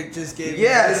 Yes. You just gave me a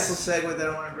Yes. beautiful segue that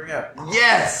I want to bring up.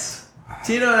 Yes.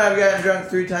 Tino and I have gotten drunk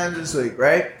 3 times this week,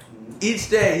 right? Each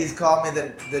day he's called me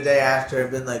the day after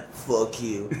and been like, "Fuck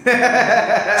you."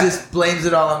 Just blames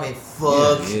it all on me.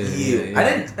 Fuck you. yeah. I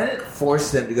didn't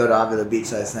force him to go to Avila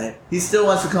Beach last night. He still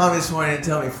wants to call me this morning and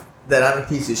tell me that I'm a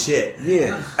piece of shit.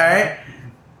 Yeah. All right.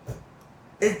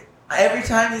 Every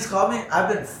time he's called me, I've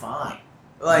been fine.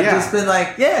 Like just been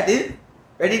like, yeah, dude,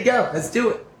 ready to go. Let's do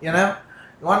it. You know.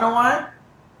 You wanna know why?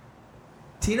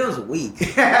 Tino's weak.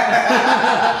 Tino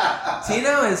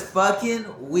is fucking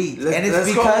weak, and it's let's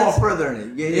because go more further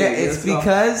in it. Yeah, it's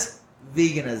because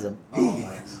veganism. Oh my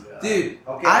God. Dude,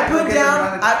 Okay, I put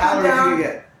down.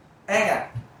 Hang on.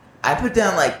 I put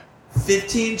down like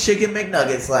 15 chicken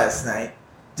McNuggets last night.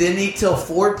 Didn't eat till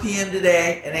 4 p.m.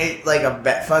 today, and ate like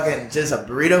fucking just a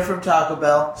burrito from Taco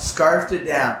Bell. Scarfed it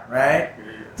down, right?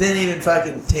 Didn't even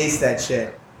fucking taste that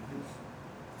shit.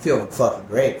 Feel fucking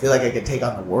great. Feel like I could take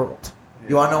on the world.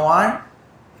 You wanna know why?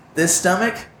 This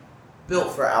stomach,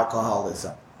 built for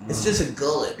alcoholism. It's just a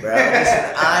gullet, bro. It's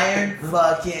an iron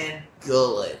fucking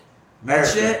gullet. That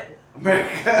shit,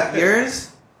 America.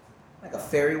 yours, like a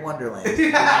fairy wonderland.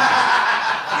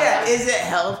 Yeah, is it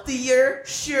healthier?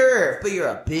 Sure, but you're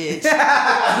a bitch.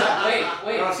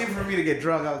 Wait. Bro, it's even for me to get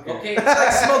drunk. I was Okay, It's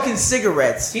like smoking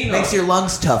cigarettes. Tino. Makes your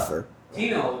lungs tougher.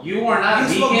 Tino, you are not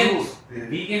You smoke vegan. juice.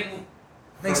 Vegan.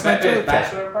 Makes for my throat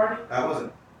bachelor party. I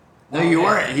wasn't. No, you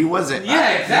weren't. He wasn't.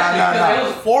 Yeah, exactly. No. Because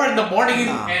it was 4 in the morning,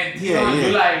 Nah. and Yeah, Tino and yeah.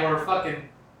 July were fucking.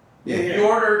 Yeah. You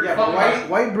ordered. Yeah, but fucking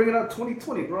why you bringing up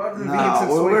 2020, bro? I've been vegan No,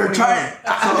 since we were 2021. trying.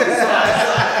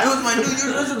 It was my New Year's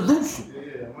resolution.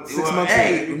 Yeah, 6 Well, months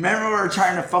hey, ago. remember we were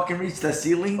trying to fucking reach the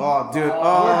ceiling? Oh, dude. Oh,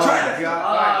 Oh, we're trying to-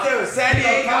 God. Dude, San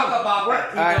Diego. Talk about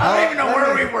that. Alright, I don't even know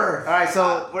where we were. All right,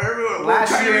 so Wherever we were Last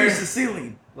trying to year- reach the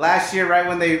ceiling. last year, right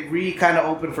when they kind of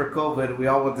opened for COVID, we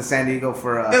all went to San Diego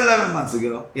for 11 months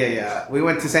ago. yeah. We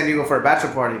went to San Diego for a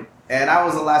bachelor party, and I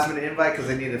was a last minute invite because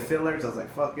they needed fillers. I was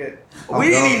like, fuck it. We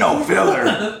didn't need no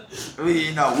filler.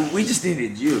 we just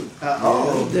needed you.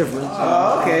 Oh, different.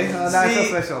 oh, okay. Now it's so See,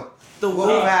 special. The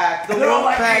Wolfpack. The They're all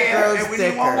like, Wolfpack yeah, grows and we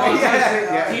thicker. need one more.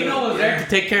 Yeah. Tino was there to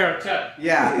take care of Chuck.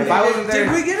 Yeah, if I wasn't there,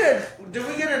 Did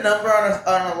we get a number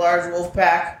on a large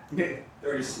Wolfpack?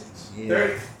 36. Yeah.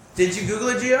 Did you Google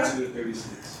it, Gio? 2 to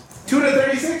 36. 2 to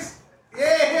 36.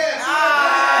 Yeah.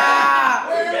 Ah!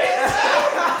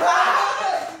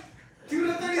 2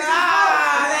 to 36.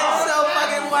 That's so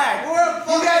fucking whack.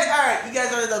 You guys, all right. You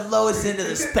guys are the lowest end of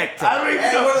the spectrum. I don't even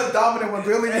Hey, know. we're the dominant ones.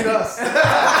 They only need us.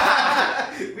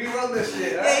 We run this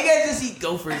shit. Yeah, you guys just eat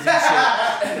gophers and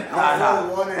shit. Nah.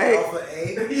 1 and Hey. Alpha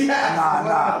 8. Yeah.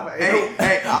 Nah.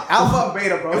 Hey, Alpha and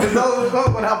beta, bro. There's no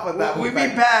one alpha that. we'd be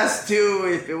past two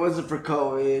if it wasn't for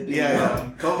COVID. Yeah.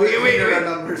 Wait. Our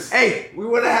numbers. Hey, we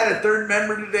would have had a third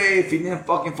member today if he didn't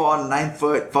fucking fall in a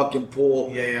 9-foot fucking pool.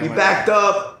 Yeah, He my backed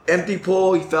up, empty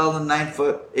pool. He fell in a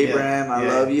 9-foot. Abraham, I yeah.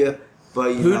 love you, but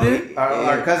you Who know, did?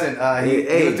 Our cousin. He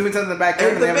Hey. was doing something in the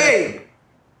backyard.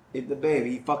 If the babe,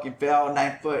 he fucking fell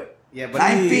 9 foot. Yeah, but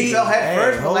 9 he feet. fell head Hey,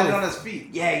 first, but holy- landed on his feet.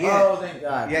 Yeah. Oh, thank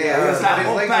God. Yeah. It was His that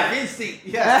whole legs back are- instinct.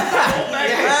 Yeah.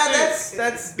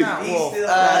 That's not He's wolf. still-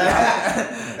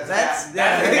 That's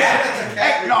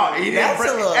Hey, no, he didn't That's a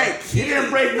break. little Hey, he didn't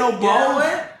break no You know bones,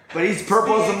 what? but he's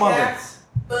purple as a mother. Cats,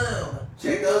 boom.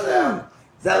 Check those out.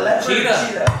 Is that leopard?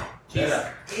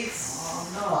 Cheetah. It's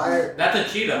Fire. That's a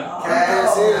cheetah. Can't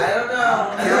see it. I don't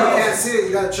know. You can't see it.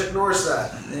 You gotta check north side.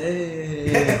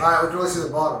 Hey. Alright, we can only see the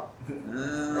bottom. There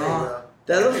you go.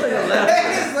 That looks like a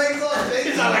leopard. His legs all big.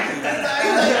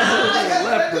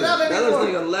 That looks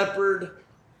like a leopard.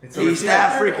 It's East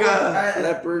Africa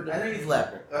leopard. I think it's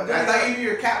leopard. I thought you knew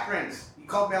your cat friends. You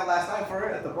called me out last night for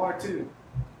it at the bar too.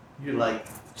 You're like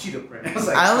cheetah print. I was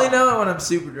like, I only know it when I'm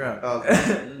super drunk. Oh,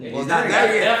 He's not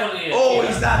there yet. Definitely a Oh,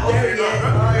 cheetah. he's not there yet.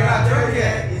 Oh, you're not there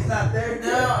yet. He's not there yet.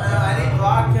 No, I need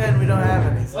vodka and we don't have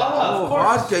any. Oh, of course.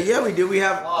 Vodka. Yeah, we do. We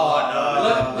have.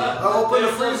 Oh, open the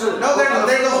freezer. No,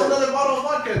 there's a whole other bottle of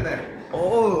vodka in there.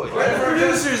 Oh. Where the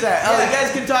producers at? Oh, you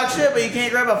guys can talk shit, but you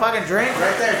can't grab a fucking drink?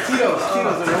 Right there, Tito's.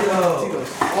 Tito's.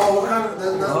 Oh, what kind of.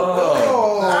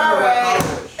 Oh. Alright.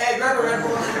 Hey, grab a Red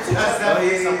Bull in there too. That's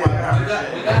definitely We someone. got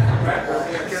some Red Bull.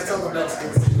 I can't tell the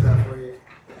Mexicans to do that for you.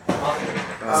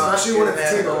 Especially when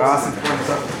it's Tito's. Austin pouring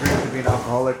himself a drink to be an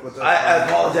alcoholic with us. I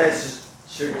apologize.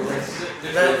 Sugarless.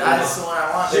 That's the one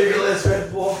I want. Sugarless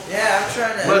Red Bull. Yeah, I'm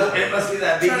trying to. But it must be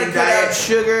that trying to vegan cut out diet.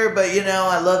 sugar, but you know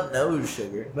I love no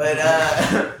sugar. But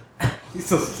He's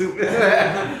so stupid.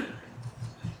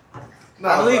 No,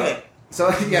 I'm leaving. So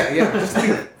yeah, just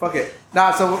leave. Fuck it.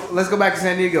 Nah, so let's go back to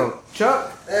San Diego.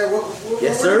 Chuck, Hey, Yes,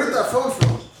 where sir. did you get that phone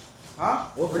from? Huh?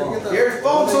 Where do you get that? Your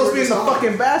phone's supposed to be in the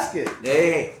fucking basket.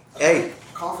 Hey,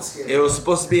 Confiscated. it was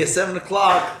supposed to be at 7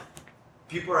 o'clock.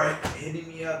 People are hitting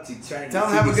me up to try to Tell get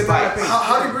them have a these good time. spikes.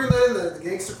 How do you bring that in the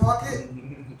gangster pocket?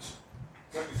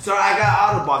 Sorry, I got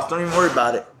out of box. Don't even worry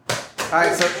about it.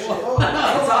 Alright, so It's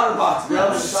out of box,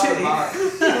 bro. It's out of box.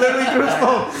 literally threw his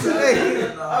phone. Hey.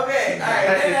 Okay,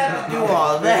 alright, didn't have to do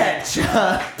all that,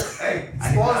 Chuck. Hey,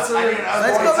 Sponsor.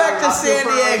 Let's go back to San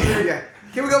Diego. Yeah.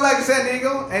 Can we go back to San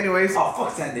Diego? Anyways, Oh,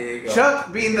 fuck San Diego.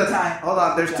 Chuck being the time. Hold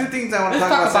on, there's two things I want to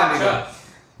Let's talk talk about San about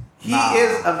Diego. Chuck. He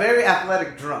is a very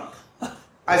athletic drunk.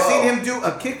 I seen him do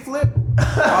a kickflip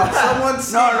on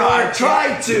someone's No, I skateboard.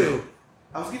 tried to.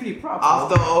 I was giving you props. Off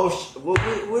bro. the ocean.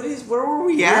 Where were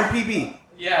we We're at? in PB.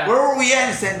 Yeah. Where were we at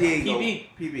in San Diego? PB.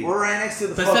 PB. We're right next to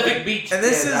the Pacific fucking- Beach. And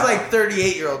this Yeah, is that like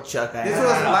 38-year-old Chuck. This was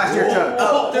last year, Chuck.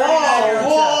 Oh,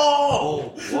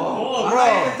 39-year-old Chuck. Whoa. I'm Bro.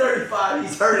 not even 35.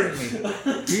 He's hurting me.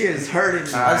 He is hurting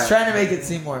me. I was trying to make it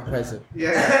seem more impressive.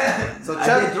 Yeah. So I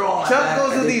Chuck, did throw on Chuck that.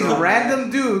 goes I to did these throw on random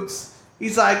dudes.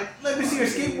 He's like, "Let me see your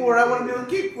skateboard. I want to do a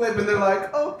kickflip," and they're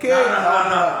like, "Okay."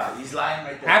 No. He's lying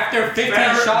right there. After 15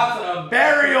 shots of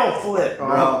Burial flip, bro.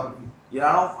 Oh. You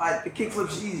know, the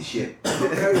kickflip's easy shit.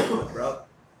 Burial flip, bro.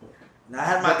 And I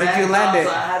had my But did you bands land on, it?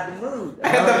 so I had to move. I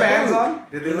had the bands on.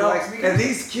 Did they You look know, like sneakers? and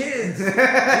these kids,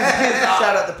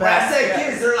 Shout out the when I past. say Yeah.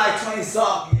 kids, they're like 20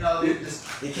 something. You know,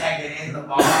 they can't get in the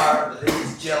bar, but they're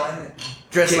just chilling.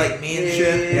 Dressed like me and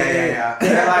shit. Yeah. They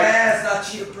They're had like, Vans, not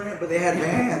cheetah print, but they had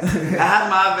Vans. I had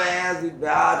my Vans.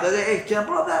 Hey, can I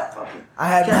borrow that fucking? I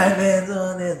had my Vans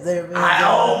on it. Their Vans I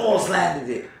on. almost landed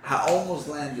it.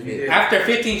 after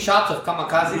 15 shots of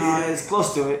kamikaze. It's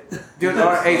close to it. dude. All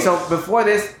right, hey, so before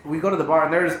this, we go to the bar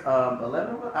and there's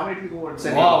 11 of us. How many people were in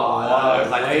San Diego? Whoa.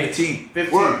 Like 15.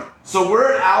 15.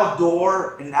 We're an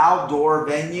outdoor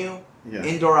venue, Yeah.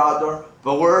 indoor, outdoor,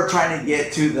 but we're trying to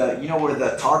get to where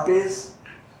the tarp is?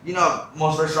 You know,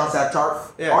 most restaurants have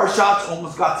tarp. Yeah. Our shots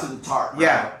almost got to the tarp.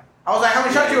 Yeah. I was like, "How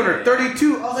many shots you ordered?"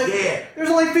 32. I was like, Yeah. "There's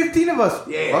only 15 of us."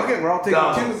 Yeah. Okay, we're all taking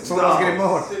Dumb. two. Someone else getting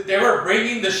more. They were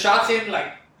bringing the shots in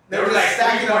like they were just like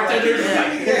stacking three them. bartenders.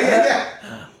 Yeah. Like,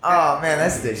 Oh man,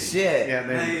 that's the shit. Yeah,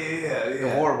 man. Yeah. A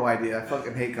horrible idea. I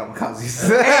fucking hate kamikazes.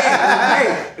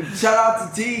 Hey, shout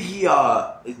out to T. He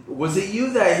was it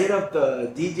you that hit up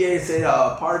the DJ and said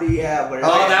party at whatever?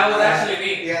 oh, that was actually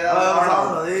me. Yeah, that was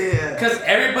Arnold. Yeah. Because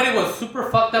everybody was super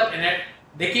fucked up, and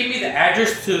they gave me the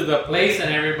address to the place,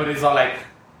 and everybody's all like,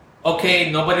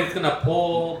 "Okay, nobody's gonna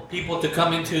pull people to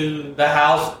come into the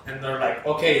house," and they're like,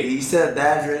 "Okay." He said the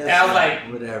address. And I was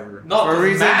like, whatever. No, For 'cause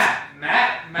reasons?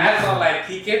 Matt's all like,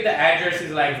 he gave the address.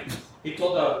 He's like, he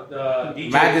told the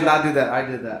DJ. Matt did not do that. I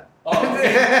did that. Oh,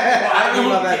 okay. Well, I don't know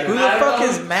About that. who, Who the I don't fuck know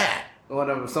is who- Matt?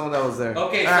 Whatever. Someone that was there.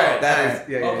 Okay, so Alright, That is.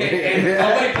 Yeah. okay, and yeah.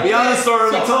 nobody pulled Beyond the it, story,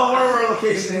 we so- told where our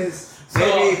location is. So-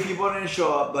 Maybe people didn't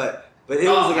show up, but it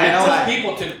No, was a good I told time.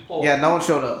 people to pull. Yeah, no one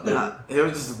showed up. Nah, it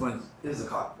was just a bunch. It was a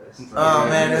cock fest. Oh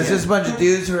man, it was just a bunch of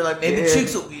dudes who were like, maybe Yeah.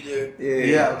 Chicks will be there.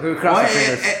 Yeah, we crossed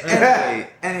our fingers.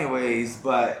 Anyways,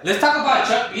 but Let's talk about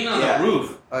Chuck being on Yeah. the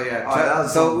roof. Oh yeah. Oh, that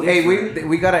was so some hey, different.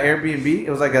 we got an Airbnb. It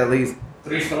was like at least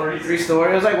 3 stories. 3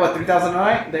 story. It was like what 3,000 a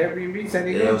night. The Airbnb San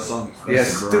yeah, it Diego. was so expensive,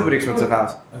 Yeah, bro. stupid expensive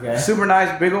house. Okay. Super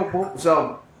nice, big old pool.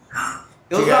 So.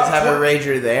 Do you guys have a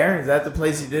rager there? Is that the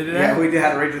place you did it Yeah, at? we did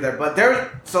have a ranger there, but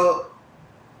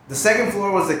the second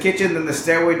floor was the kitchen, then the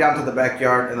stairway down to the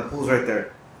backyard, and the pool's right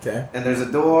there. Okay. And there's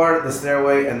a door, the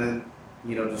stairway, and then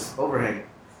just overhang.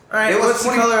 All right. It was What's the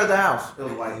 20 color of the house? It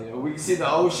was white. Yeah, we could see the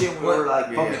ocean. We were like,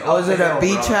 fucking up Was it the a hill,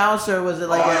 beach bro. house or was it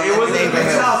like it wasn't a neighborhood?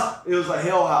 beach house. It was a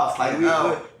hill house. Like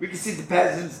Oh. we could see the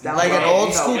peasants down Like an there, old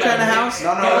you know. school kind of house?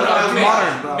 No, no, Yeah, it was Mission-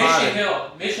 modern, bro. Mission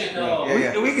Hill. Mission Hill.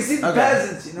 Yeah. We could see the Okay.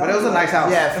 peasants, you know. But it was a nice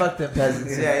house. Yeah, fuck them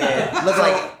peasants.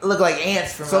 Yeah. Look like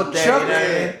ants from So up there. Chuck, you know what I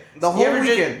mean? the You whole ever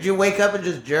weekend. did you wake up and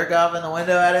just jerk off in the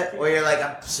window at it? Or you're like,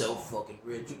 I'm so fucking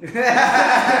rich. No.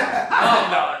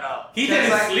 He Chuck's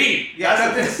didn't like- sleep. Yeah,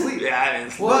 Chuck didn't sleep. Yeah, I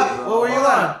didn't sleep. What were you Hold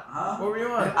on? Huh? What were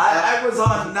you on? I was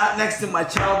on not next to my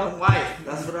child and wife.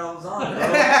 That's what I was on. Bro.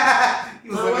 He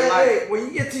was So looking like. wait, when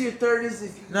you get to your 30s,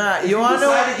 if you Nah, if you wanna know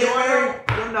decide what- to get married,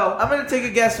 you'll know. I'm gonna take a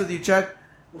guess with you, Chuck.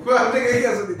 Well, I think he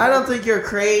has something. I don't think you're a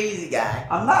crazy guy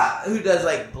I'm not. who does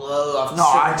like blow off No,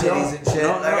 I stripper titties don't. and shit.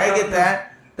 No, like no, I no, get no.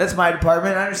 that. That's my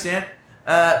department. I understand.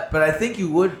 But I think you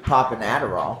would pop an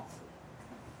Adderall.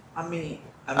 I mean,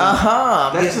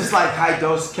 That's that's just like high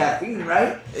dose caffeine,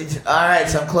 right? all right.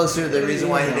 So I'm closer to the reason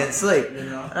why he didn't sleep. You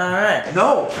know. All right.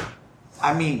 No,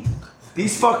 I mean,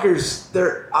 these fuckers.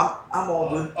 I'm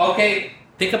older. Okay,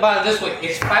 think about it this way.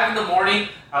 It's 5 in the morning.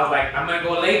 I was like, I'm gonna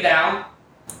go lay down,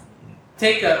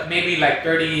 take a maybe like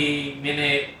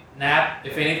 30-minute nap,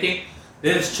 if anything.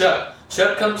 This is Chuck.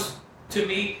 Chuck comes to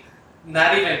me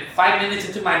not even 5 minutes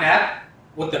into my nap,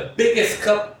 with the biggest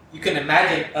cup you can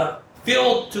imagine,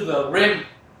 filled to the rim,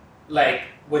 like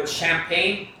with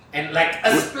champagne and like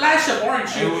a splash of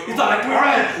orange juice. He's like,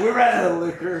 we ran out of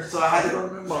liquor, so I had to go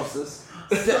to mimosas.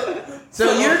 So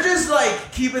you're just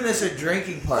like keeping this a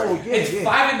drinking party. it's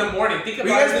 5 in the morning. Think Were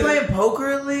about you guys it. playing poker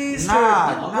at least?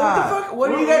 Nah. What the fuck?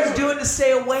 What are you guys doing to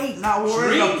stay awake? No, we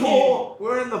were in the pool. We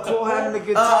were in the pool having a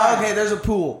good Oh, time. okay. There's a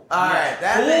pool. All right,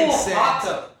 that Pool, makes hot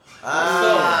sense. tub. So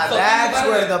That's think about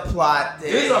where it. the plot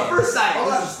is. This is our first night.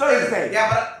 This is Thursday. Yeah,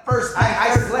 but First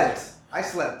I slept. I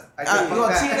slept. I you did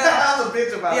want that. Tina? I was a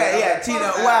bitch about it. Yeah, Tino.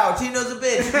 Wow, Tino's a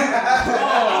bitch.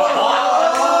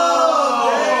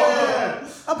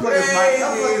 I'll play his mic.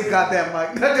 I'll play his goddamn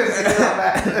mic. That just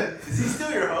bad. Is he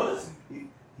still your host?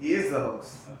 He is the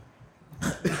host. All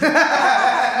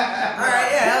right,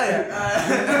 yeah, hell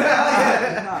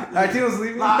yeah. All right, Tino's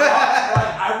leaving. We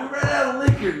ran out of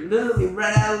liquor. Literally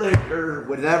ran out of liquor.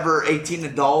 Whatever, 18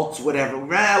 adults, whatever. We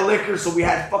ran out of liquor, so we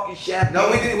had fucking champagne. No,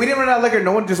 we didn't run out of liquor.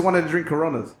 No one just wanted to drink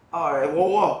Coronas. All right,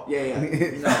 whoa. Yeah.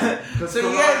 So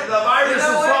you guys, the virus is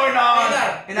going on,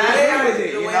 and I agree with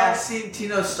it. The You way know? I've seen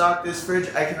Tino stock this fridge,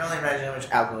 I can only imagine how much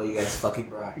alcohol you guys fucking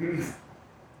brought. We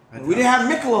didn't have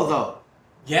Michelob though.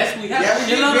 Yes, we have. Yeah,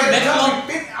 we Shitload of Michelob.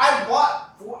 did. I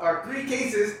bought 3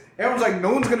 cases. Everyone's like,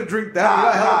 no one's gonna drink that. We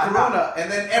got hella Corona,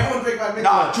 and then everyone drank my Michelob.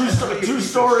 Nah, true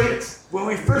story. When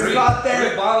we first got Three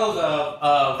there, bottles of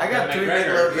I got the 3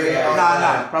 McGregor. Michelob.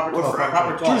 Nah. Proper 12.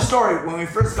 Proper 12. True story. When we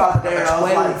first got there, I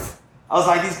was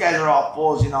like, these guys are all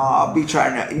fools. You know, I'll be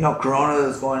trying to, Corona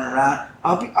is going around.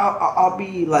 I'll be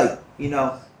like,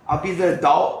 I'll be the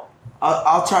adult.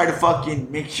 I'll try to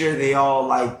fucking make sure they all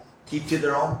like keep to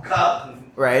their own cup.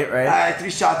 Right. I had 3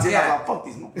 shots in. I was like, fuck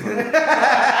these motherfuckers.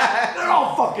 They're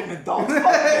all fucking adults. Fuck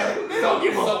them. They don't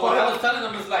give a So what I fuck. was telling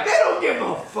them is like, They don't give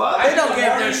a fuck. They don't give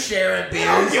their share of They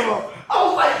don't beers. give a. I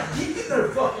was like, keeping their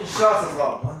fucking shots. I was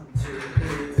like, 1,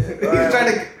 2, 3. He's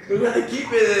trying to. We're gonna keep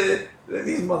it.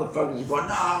 These motherfuckers are going,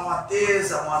 no, I want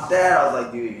this, I want that. I was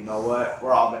like, dude, you know what?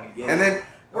 We're all gonna get And it. then.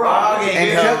 We're all gonna And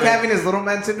get Chuck, it. having his little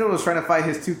man syndrome, was trying to fight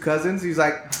his 2 cousins. He's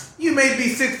like, you may be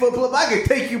 6 foot plus, I can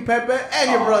take you, Pepe,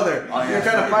 and your brother. Oh, yeah. You're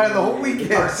trying to fight him the whole weekend.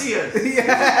 Garcia.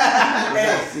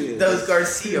 Yeah. Hey, those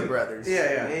Garcia brothers.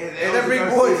 Yeah. They And they're big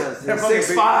boys. They're fucking big.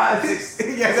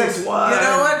 6'5", Yeah, 6'1". You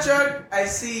know what, Chuck? I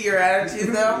see your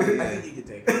attitude though. I think you can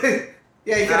take it.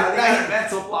 Yeah, you They got a got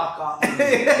mental block on me.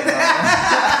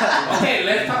 okay,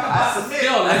 let's talk about submit.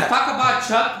 let's talk about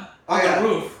Chuck on Oh, yeah. the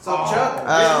roof. So Chuck,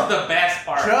 This is the best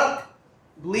part. Chuck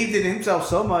believed in himself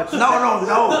so much. No.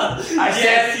 I Yes,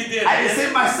 said, he did. I didn't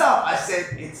say myself. I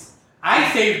said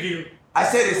I saved you.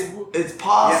 it's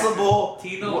possible.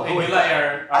 Tino and with- Eli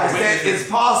are I said witnesses. it's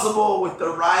possible with the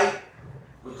right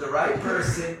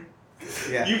person.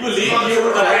 Yeah. You believe you were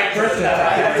the right person.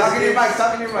 Right? Talking to your mic,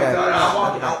 talking to your mic. No,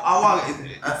 I'm walking.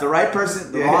 It's the right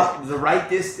person, the right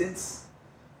distance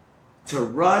to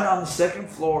run on the second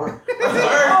floor.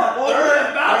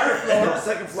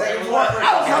 Second floor.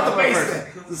 I don't count the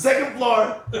basement. The second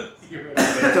floor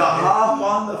to hop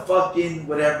on the fucking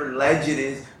whatever ledge it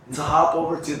is to hop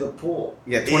over to the pool.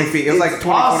 Yeah, 20 feet. It was like It's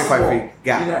 20, 25 possible. feet.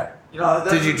 Yeah. You know,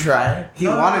 Did you try? He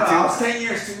wanted to. I was 10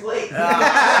 years too late.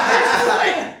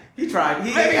 He tried.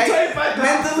 He, Maybe 25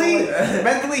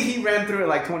 mentally, he ran through it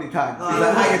like 20 times. He's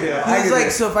like, I can do it. I can He's do like,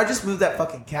 it. so if I just move that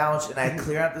fucking couch and I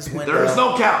clear out this window. There was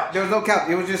no count. There was no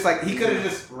count. It was just like, he could have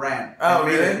just ran. Oh, And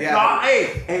made really? it. Yeah. No,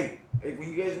 hey,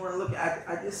 when you guys weren't looking,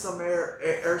 I did some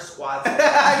air squats.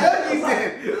 I know you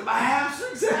did. My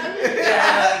hamstrings happen.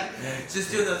 Yeah, like, just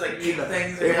doing those like cute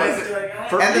things. It wasn't-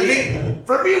 For And the me, thing-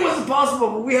 for me, it wasn't possible,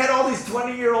 but we had all these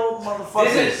 20-year-old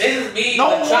motherfuckers. This is me.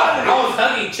 No with Chuck. wonder. I was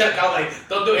hugging Chuck. I was like,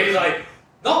 don't do it. He's like,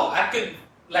 no, I could,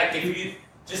 like, if you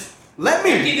just Let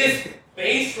empty me. this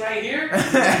space right here,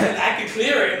 and I could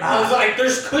clear it. And I was like,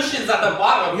 there's cushions at the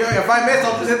bottom. Yo, if I miss,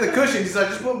 I'll just hit the cushion. He's like,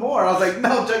 just put more. I was like,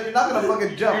 no, Chuck, you're not going to fucking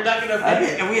You're jump. not gonna I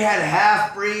fit mean, and we had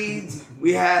half breeds.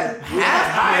 We had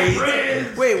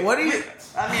hybrids. Wait, what are you?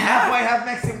 I mean, halfway, half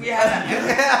Mexican. We had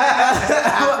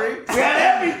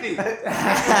everything.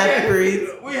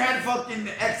 Half-breeds. We had fucking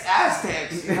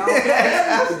ex-Aztecs. You know, we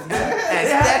had everything.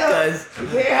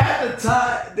 Aztecas. They had the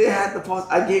time. They had the post.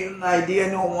 I gave them the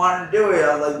idea. No one wanted to do it.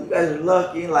 I was like, you guys are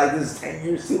lucky. Like, this is 10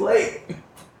 years too late.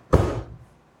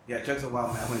 Yeah, Chuck's a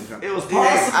wild man when he's drunk. It was Dude,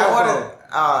 hey, possible. I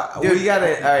want to. We got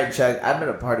it. All right, Chuck. I'm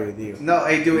gonna party with you. No,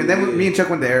 hey, dude. And then me and Chuck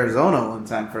went to Arizona one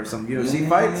time for some UFC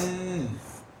fights.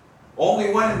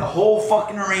 Only one in the whole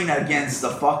fucking arena against the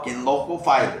fucking local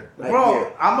fighter. Right Bro,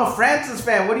 here. I'm a Francis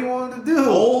fan. What do you want him to do?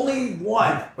 Only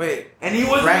one. Wait. And he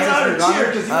wasn't Francis allowed to Ngannou? cheer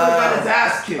because he would have got his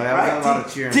ass kicked, Oh, yeah, I wasn't allowed right?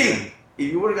 to cheer. Team,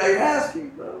 if you would have got your ass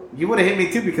kicked, bro. you would have hit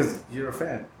me too because you're a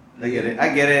fan. I get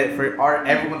it. For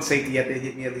everyone's safety, you have to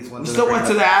hit me at least once. We still went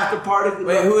to the after party.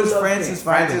 Wait, who was Francis?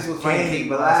 Francis was fighting King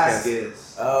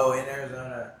Velasquez. Oh, in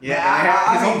Arizona.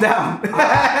 Yeah, he's hometown.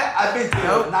 I've been to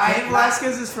Cain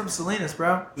Velasquez is from Salinas,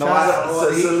 bro. No,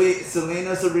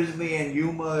 Salinas originally in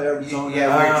Yuma, Arizona.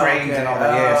 Yeah, where he trains and all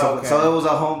that. Yeah, so it was a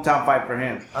hometown fight for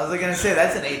him. I was gonna say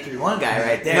that's an 831 guy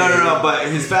right there. No, but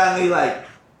his family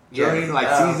during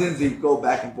seasons they go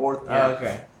back and forth. Oh,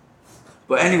 okay.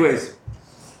 But anyways,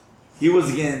 he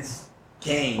was against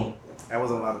Kane. I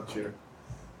wasn't allowed to cheer.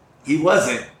 He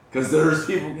wasn't. Because there's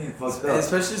people getting fucked up.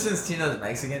 Especially since Tino's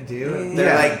Mexican too. Yeah.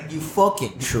 They're like, you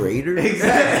fucking traitor.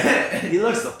 Exactly. He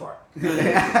looks the part. He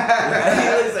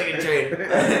looks like a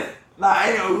traitor.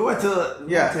 I know. We went to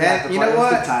and you know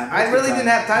what? I really didn't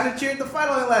have time to cheer. The fight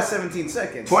only last 17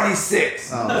 seconds.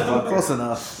 26. Oh, well, close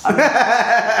enough.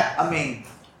 I mean,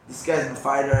 this guy's a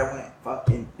fighter. I went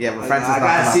fucking. Yeah, but Francis I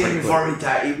got to see him quick. before he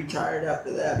retired. He retired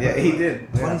after that. Yeah, he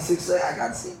did. 26. I got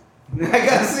to see him. I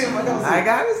gotta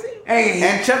see him. Hey,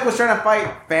 and Chuck was trying to fight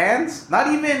fans, not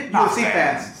even UFC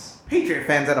fans, Patriot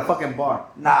fans at a fucking bar.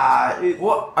 Nah.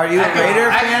 What? Are you a Raider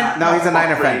fan? No, he's a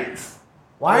Niner fan.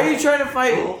 Why are you trying to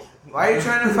fight? Why are you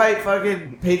trying to fight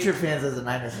fucking Patriot fans as a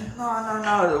Niner fan?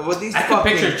 No. Well, I can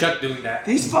picture Chuck doing that.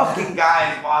 These fucking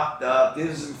guys walked up.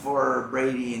 This is for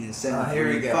Brady and his son. Here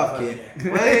we go. Fuck it.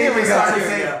 Here we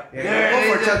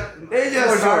go. They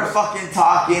just start fucking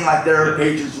talking like they're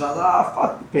Patriots. And I was like,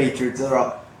 fuck the Patriots. They're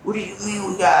all, what do you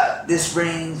mean we got this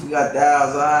rings, we got that? I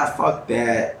was like, fuck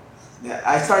that. Yeah,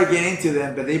 I started getting into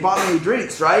them, but they bought me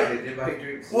drinks, right? They did buy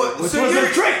drinks. Which was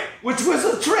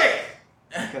a trick.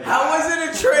 How was it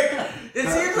a trick? It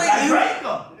seems like you. drank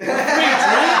them.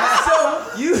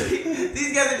 So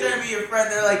these guys are trying to be your friend.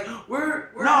 They're like, we're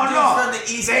from the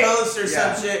East Coast or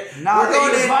some shit. No, we're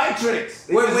going they in. buy tricks.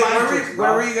 Where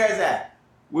were you guys at?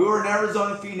 We were in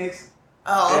Arizona, Phoenix.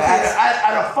 Oh, okay.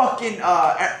 At a fucking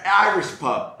Irish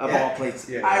pub of all places.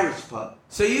 Yeah. Irish pub.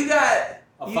 So you got.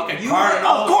 Fucking you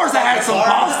Cardinals. Of course, I had some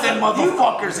Boston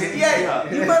motherfuckers in here. Yeah,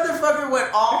 you motherfucker went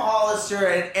all Hollister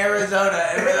in Arizona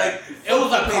and we're like, It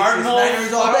was a Cardinals.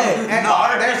 Niners all day.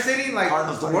 And they're sitting like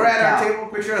Cardinals don't we're even at our count. table,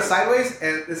 picture us sideways,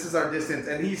 and this is our distance,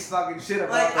 and he's talking shit about.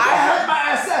 Like, I had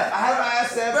my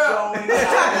SF showing.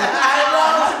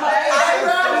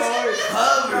 Eyebrows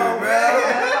covered, bro.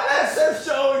 SF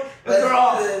showing. They're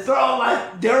all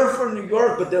like, they're from New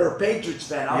York, but they're a Patriots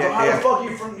fan. I was like, how the fuck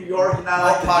you from New York and I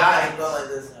like the Giants? Like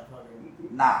this.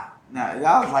 Nah.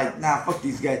 I was like, nah, fuck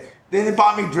these guys. Then they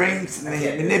bought me drinks and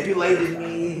they manipulated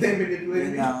me. They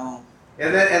manipulated me. No.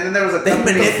 And then there was a. They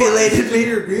manipulated me.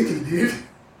 Your greeting, dude.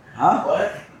 Huh?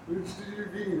 What? What did you do your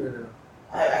greeting right now?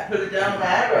 I put it down my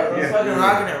eyebrows. I was Yeah. fucking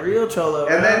rocking it real cholo.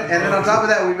 And then on top of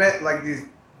that, we met like these.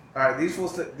 All right, these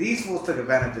fools took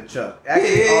advantage of Chuck.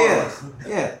 Actually, all of us.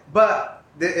 Yeah. But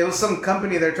it was some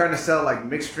company they're trying to sell like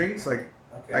mixed drinks. Like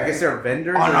I guess they're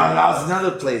vendors. Oh, no, or- that was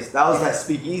another place. That was that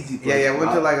speakeasy place. Yeah,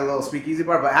 went to like a little speakeasy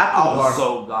bar, but I after the bar. was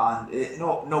so gone.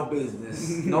 No business.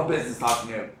 No business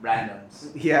talking to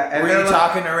randoms. Yeah, and Were they're you like-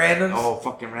 talking to randoms? Oh,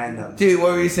 fucking randoms. Dude,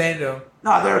 what were you saying to them?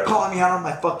 No, they were calling me out on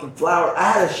my fucking flower.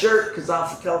 I had a shirt because I'm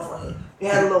from California. It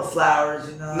had little flowers,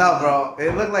 you know. No, bro,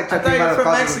 it looked like I Chuck thought you came out were of from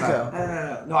the closet with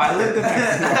Mexico. No, I lived in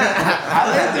Mexico. I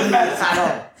lived in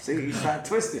Mexico. See, he's trying to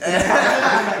twist it. I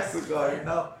lived in Mexico, you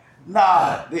know.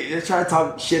 Nah, they're trying to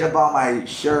talk shit about my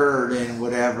shirt and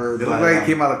whatever. It looked like he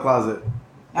came out of the closet.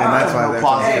 I And that's don't why have they're no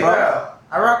closet, Hey, bro. bro.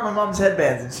 I rock my mom's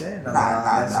headbands and shit. Nah.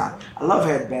 I love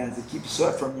headbands. They keep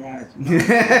sweat from your eyes.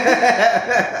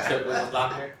 Chuck with his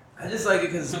long hair. I just like it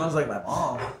because it smells like my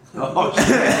mom. Oh, shit.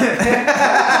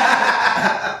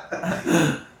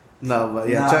 No, but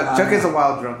yeah, Nah, Chuck is a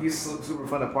wild drunk. He's super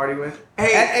fun to party with.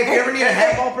 Hey, And if you ever need a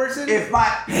hey, handball person, If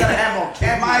my you got a handball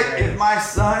if my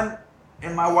son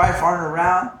and my wife aren't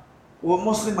around, well,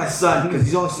 mostly my son because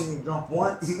he's only seen me drunk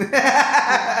once. His son's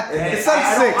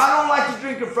I 6. don't like to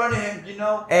drink in front of him, you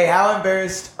know. Hey, how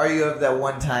embarrassed are you of that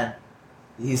one time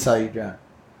he saw you drunk?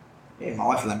 Hey, my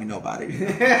wife let me know about it.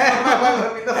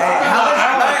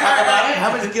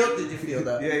 How much guilt did you feel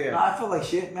though? Yeah, No, yeah. I feel like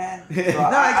shit, man. So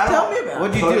Tell me about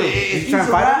What'd it. you So do? if You he's trying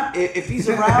to fight around,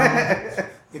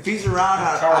 if he's around,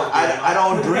 I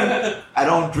don't drink. I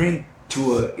don't drink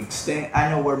to an extent. I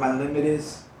know where my limit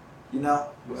is. You know.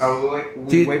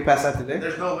 We way past that today.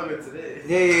 There's no limit to this.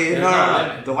 Yeah. no No.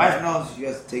 limit. The wife knows you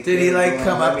have to take. Did care he, of like, her,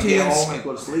 come let up me to get you and home and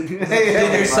go to sleep?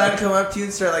 Did your son come up to you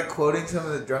and start like quoting some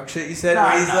of the drunk shit you said? Nah,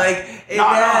 Where he's nah. like, "Hey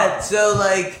Nah, dad, nah. so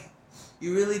like,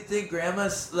 you really think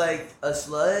grandma's like a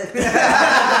slut?"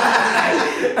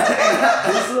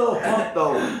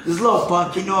 This little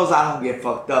punk, he knows I don't get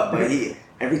fucked up, but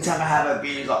every time I have a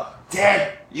beer, he's like,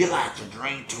 Dad, You like to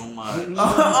drink too much. Oh,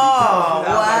 wow.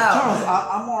 Charles,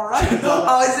 I'm alright.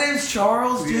 Oh, his name's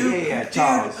Charles, dude. Yeah,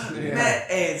 Charles. Dude, man,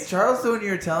 hey, is Charles the one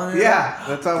you were telling me? Yeah,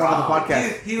 that's on one of the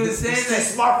podcasts. Dude, he was saying He's that. too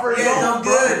smart for his Yeah, own, no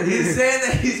bro. good. He was saying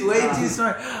that he's way too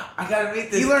smart. I gotta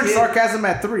meet this He learned kid. sarcasm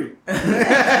at 3.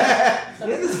 Yeah,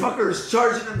 this fucker is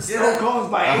charging him snow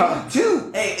cones by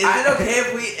 82. Hey, is it okay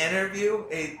if we interview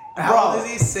a? How Bro, old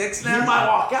is he? 6 now. You might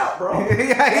walk out, bro.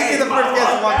 Yeah, he'd be the first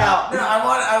guest to walk out. No,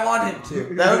 I want him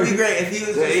to. That would be great if he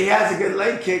was. So he has a good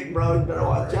leg kick, bro. You better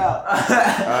watch out.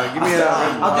 Give me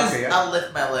a I'll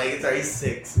lift my leg. It's already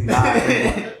 6.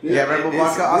 Yeah, Red Bull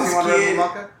vodka. Also, you want Red Bull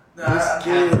vodka? This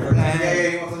kid,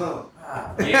 man. He wants another one.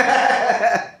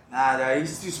 Nah,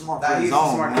 he's too smart for Nah, his he's a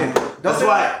own, smart man. kid. That's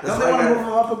why. Don't they want to move him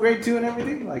up a grade 2 and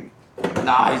everything? Like,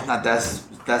 Nah, he's not that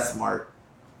smart.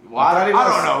 Well, I thought he was.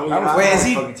 I don't know. Wait, is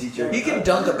he? Fucking teacher. He can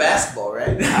dunk a basketball,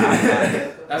 right?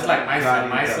 That's like my son.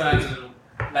 Nah, My you son,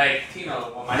 like, you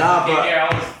know, when my Nah, son came but- here,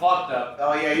 I was fucked up.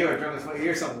 oh yeah, you were drunk as fuck.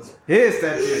 Here's something. Here's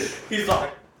that shit. He's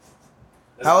like,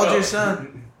 let's How old's go. your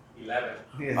son? 11.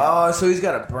 Yeah. Oh, so he's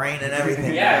got a brain and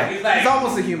everything. Yeah, he's like, He's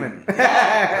almost a human. Like,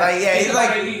 yeah, he's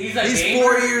like he's a he's gamer.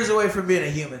 4 years away from being a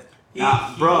human.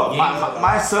 Nah, bro,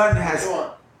 my son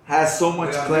has so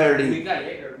much We clarity. got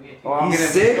Jaeger. Oh, I'm He's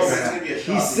gonna- 6. No, but it's gonna be a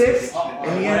shot. He's 6, Oh,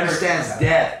 and he whatever. understands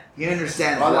death. He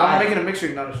understands I'm life. making a mixture,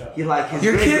 not a shot. He like his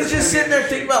Your great- kid's just sitting there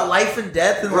thinking about life and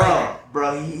death and like.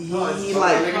 Bro, he Your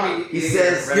he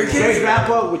says Your your kid's- great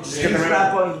grandpa, which is Yeah. his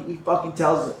grandpa, he fucking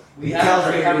tells We he have tells a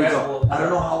me great every week, grandpa. I don't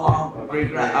know how long I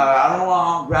don't know how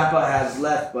long grandpa has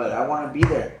left, but I want to be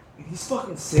there. And he's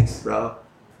fucking 6, bro.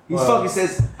 He Well, fucking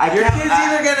says I Your can't. kid's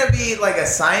either gonna be like a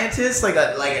scientist, like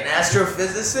an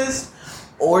astrophysicist,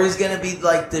 or he's gonna be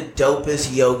like the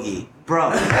dopest yogi.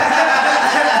 Bro,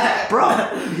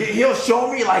 he'll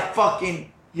show me like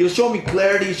fucking. He'll show me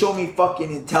clarity, show me fucking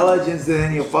intelligence, and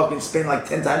then he'll fucking spin like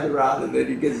 10 times around, and then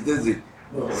he gets dizzy.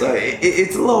 So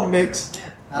it's a little mixed.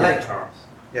 I like Charles.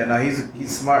 Yeah, no,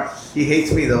 he's smart. He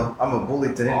hates me though. I'm a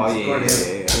bully to him. Oh Support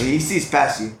him. yeah. He sees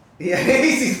past you. Yeah,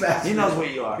 he sees fast. He knows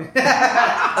what you are.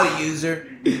 A user.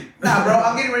 Nah, bro,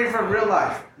 I'm getting ready for real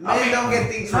life. Men don't get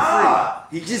things for Nah,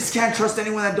 you just can't trust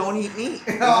anyone that don't eat meat.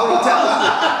 That's what he tells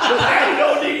you. I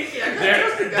don't eat meat. I can't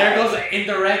trust the guy. There goes an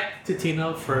indirect to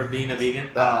Tino for being a vegan.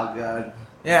 free. Oh god.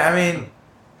 Yeah, I mean,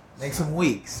 makes him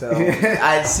weak. So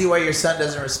I see why your son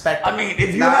doesn't respect him. I mean,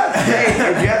 if you Nah.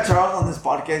 have Charles on this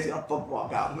podcast, he's gonna fucking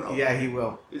walk out, bro. Yeah, he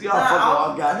will. He's gonna Nah, fucking I'll-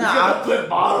 walk out. He's nah, gonna I'll- flip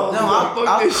bottles. No, He's gonna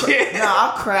fuck this shit.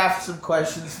 I'll craft some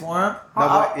questions for him. No,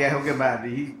 but yeah, he'll get mad.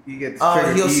 He gets. Oh,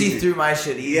 triggered he'll easy. see through my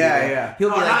shit easy. Yeah, yeah. He'll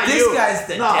be No, like, not this you. guy's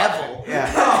the No. devil.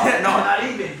 Yeah. No, not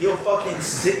even. He'll fucking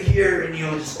sit here and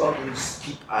he'll just fucking just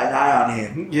keep an eye on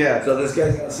him. Yeah. So this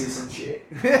guy's gonna see some shit.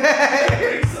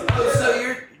 Oh, so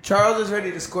you're Charles is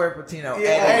ready to score Patino.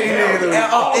 Yeah,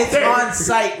 It's on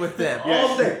site with them.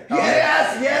 All day. He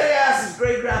had to ask his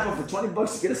great grandpa for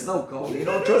 $20 to get a snow cone. You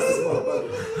don't trust this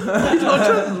motherfucker. You don't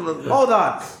trust this motherfucker. Hold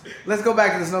on. Let's go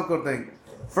back to the snow cone thing.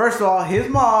 First of all, his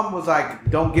mom was like,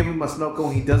 "Don't give him a snow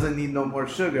cone. He doesn't need no more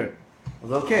sugar." I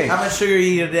was okay. How much sugar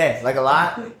you eat a day? Like a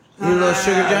lot? You a little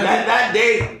sugar junkie? That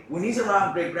day, when he's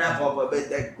around great grandpa, but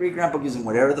that great grandpa gives him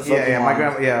whatever the fuck Yeah, he yeah. My wants.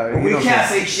 grandma. Yeah. But you we know can't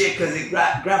something. say shit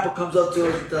because grandpa comes up to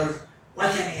us and tells,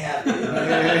 why can't he have it?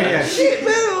 Yeah. Shit,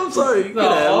 man, I'm sorry. You So,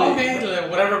 can have it. okay,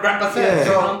 like, whatever Grandpa said.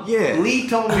 Yeah. you know? Yeah. Lee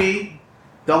told me,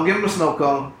 "Don't give him a snow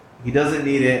cone. He doesn't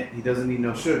need it. He doesn't need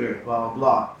no sugar." Blah blah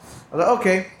blah. I was like,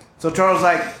 okay. So Charles was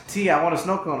like, "T, I want a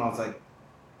snow cone." I was like,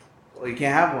 "Well, you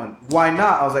can't have one. Why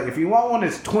not?" I was like, "If you want one,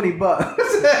 it's $20."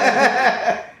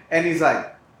 And he's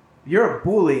like, "You're a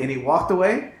bully." And he walked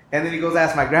away. And then he goes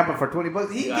ask my grandpa for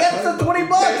 $20. He gets the $20.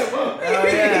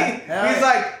 yeah. He's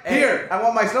like, "Here, I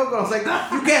want my snow cone." I was like,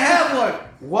 "You can't have one."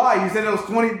 Why? You said it was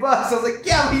 $20. I was like,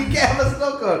 "Yeah, but you can't have a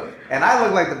snow cone." And I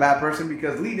look like the bad person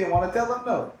because Lee didn't want to tell him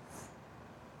no.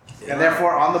 And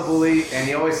therefore, on the bully, and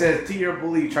he always says, "T, you're a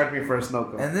bully. You charged me for a snow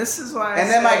cone." And this is why. And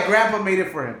then my grandpa made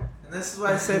it for him. And this is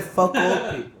why I say fuck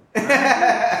old people.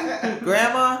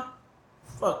 Grandma,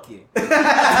 fuck you.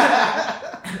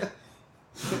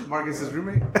 Marcus's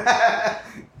roommate.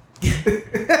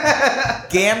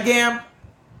 Gam,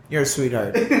 you're a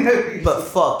sweetheart, but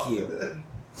fuck you.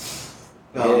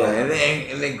 Yeah,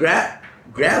 and then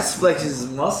Gramps flexes his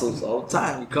muscles all the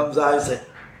time. He comes out and says,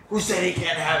 who said he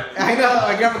can't have it? I know.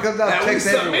 My grandpa comes out, And we checks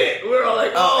everyone. submit. We're all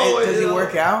like, Oh, does he you know.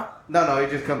 work out? No,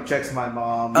 he just comes checks my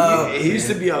mom. Oh. He used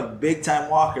to be a big time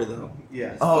walker though.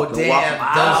 Yes. Oh Fucking walk damn,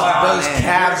 miles, those man.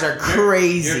 calves are Your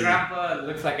crazy. grandpa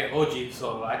looks like an OG,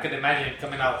 so I could imagine him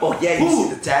coming out. Oh yeah, you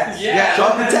see the tats? Yeah. Show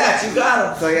him the tats. You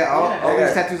got him. So yeah, all Yeah.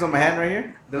 these tattoos on my hand right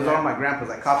here, those are all my grandpa's.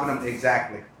 I copied them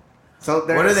exactly. So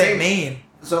they're What the do they same- mean?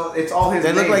 So it's all his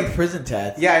They look name. like prison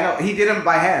tats. Yeah, I know. He did them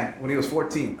by hand when he was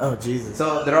 14. Oh Jesus.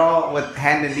 So they're all with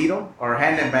hand and needle or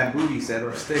hand and bamboo. He said,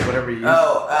 or stick, whatever you use.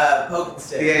 Poking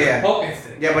stick. Yeah. Poking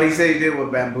stick. Yeah, but he said he did it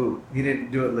with bamboo. He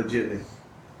didn't do it legitly.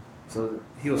 So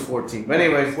he was 14. But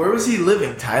anyways, Where was he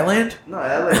living? Thailand? no,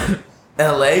 LA.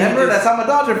 L.A. Remember, that's how I'm a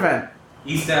Dodger fan.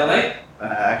 East LA.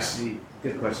 Actually,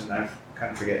 good question. I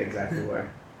kind of forget exactly where.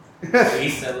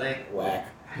 East LA. Whack.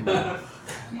 Come But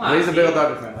on. he's a big Steve.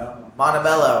 Dodger fan. I don't know.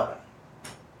 Montebello.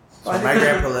 That's where my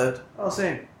grandpa lived. Oh,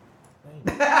 same.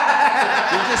 You're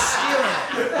just stealing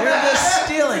it. You're just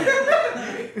stealing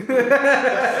it.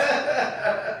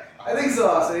 I think so,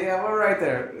 Austin. Yeah, we're right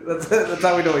there. That's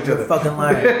how we know each You're other. fucking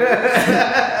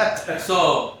lying.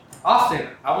 So, Austin,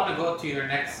 I want to go to your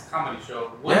next comedy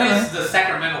show. When Yeah, is the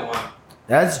Sacramento one?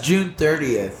 That's June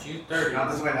 30th. June Not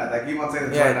 30th. this way, not that. Keep on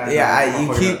saying the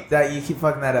 29th. You keep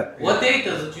fucking that up. What date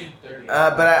does it June 30th?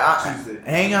 But I Tuesday.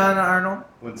 hang on, Arnold.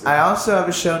 Wednesday. I also have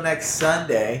a show next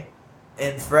Sunday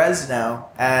in Fresno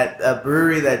at a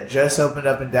brewery that just opened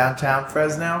up in downtown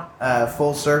Fresno,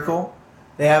 Full Circle.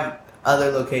 They have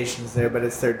other locations there, but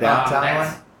it's their downtown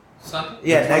next one. Sunday?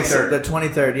 Yeah, The next 23rd. the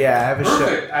 23rd. Yeah, I have a show.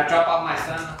 Perfect. I drop off my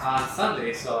son on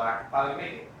Sunday, so I can probably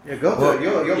make it. Yeah, go to Well, it.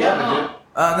 You'll Yeah, love it, dude.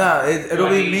 No, it'll Do I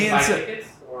be need me to and buy some. tickets,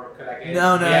 or could I get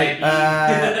No,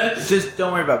 VIP? just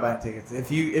don't worry about buying tickets.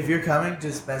 If you're coming,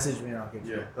 just message me and I'll get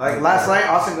you. Yeah. Like last night,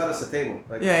 Austin got us a table.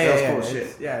 Like, Yeah, that was yeah, cool yeah. shit.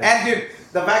 It's- yeah. And dude,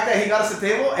 the fact that he got us a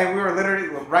table and we were literally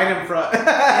right in front.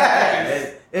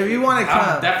 If you want to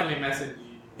I'll come, definitely message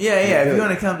you. yeah. If Good. you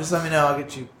want to come, just let me know. I'll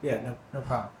get you. Yeah, no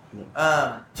problem.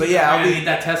 Yeah. But yeah, I'll I be. need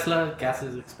that Tesla. Gas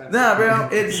is expensive. Nah, bro,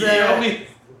 it's You owe me.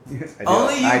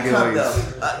 only you I do come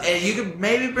always. though, and you can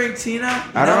maybe bring Tina.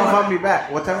 I don't know if I'll be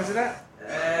back. What time is it at?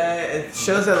 It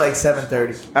shows at like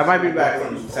 7:30. I might be back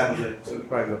from Saturday, so we'll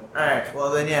probably go. All right.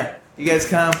 Well then, yeah. You guys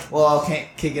come. Well, I'll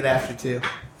kick it after too.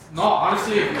 No,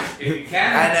 honestly, if you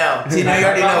can. I know. Tina, you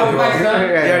already Drop know. off my bro. son, You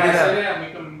already I know. said, yeah,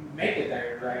 we can make it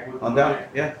there. Like, we I'm can down. do it.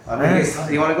 Yeah.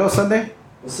 Alright. You want to go Sunday?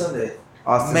 What's Sunday?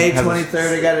 Austin May has a-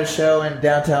 23rd, I got a show in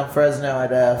downtown Fresno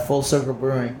at Full Circle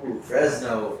Brewing. Ooh,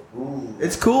 Fresno. Ooh.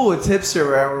 It's cool. It's hipster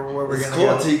where we're It's gonna cool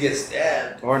go. until you get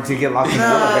stabbed. Or until you get locked in the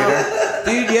No. elevator.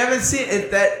 Dude, you haven't seen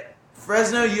it. That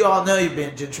Fresno, you all know you've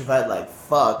been gentrified like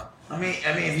fuck. I mean,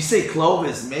 if you say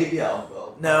Clovis, maybe I'll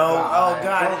go. No, oh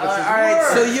god. Clovis is All right,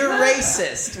 worse. so you're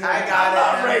racist. I got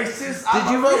I'm it. not racist. I'm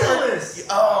Did you a vote for? realist.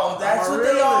 Oh, that's I'm a what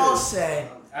they all realist. say.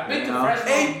 I've been to No. Fresno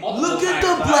Hey, multiple look at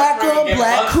times, the but I black freaking on get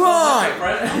black mugged so much crime. in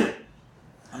Fresno.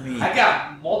 I mean, I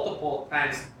got multiple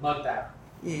times mugged out.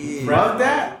 Mug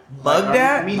that? Mug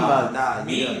that? Mean nah, mug. nah,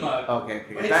 Mean yeah. mug. Okay.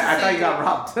 But it's I the thought same you got thing.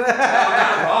 robbed. No,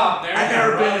 not robbed. There, I've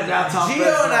never been to downtown Gio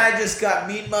Fresno. and I just got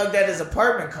mean mugged at his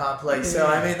apartment complex, so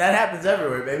I mean that happens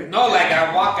everywhere, baby. No, like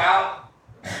I walk out,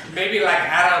 maybe like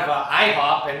out of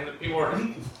IHOP, and the people are,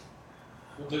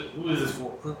 who is this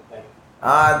for?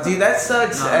 Like, Dude, that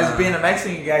sucks No, as no, being a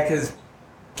Mexican guy because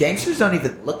gangsters don't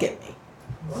even look at me.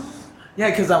 Yeah,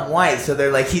 because I'm white, so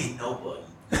they're like, he's nobody.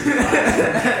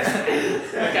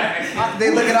 They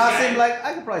look at Austin like,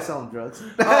 I could probably sell him drugs.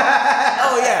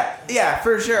 Oh yeah,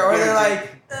 for sure. Or they're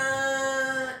like,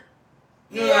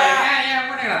 you're like, yeah,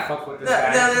 we're not gonna fuck with this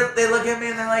guy. No, they look at me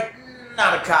and they're like,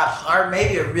 not a cop, or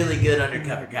maybe a really good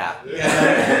undercover cop.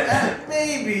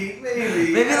 Maybe.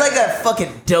 Maybe like a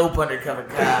fucking dope undercover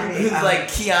cop who's like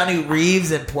Keanu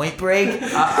Reeves in Point Break.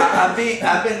 I've been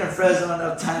to Fresno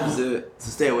enough times to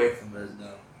stay away from Fresno.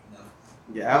 No.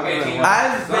 Yeah, Okay, I'm Tina. gonna-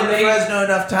 I've been to Sunday- Fresno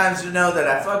enough times to know that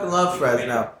I fucking love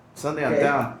Fresno. Sunday I'm Okay.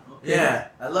 down. Yeah,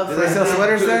 I love Do they sell Fresno.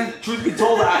 sweaters there? Truth be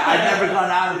told, I've never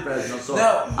gone out of Fresno, so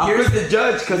No, I'm here's quick to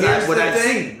judge because Here's what the I've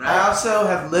thing. seen. I Right? also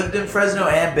have lived in Fresno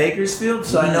and Bakersfield,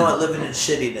 so I know what living in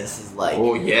shittiness is like.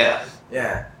 Oh yeah.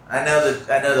 Yeah, I know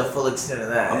the full extent of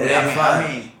that. I mean, It ain't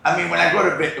fun. when I go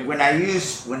to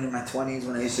when in my 20s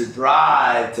when I used to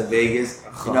drive to Vegas,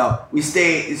 we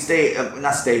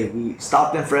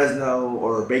stopped in Fresno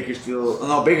or Bakersfield.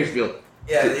 No, Bakersfield.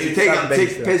 Yeah, to you take stop in a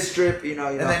Bakersfield. pit strip, you know,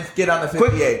 and then get on the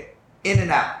 58. in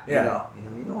and out. Yeah.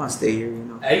 You don't want to stay here, you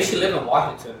know. I used to live in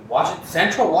Washington.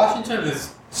 Central Washington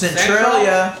is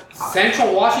Centralia.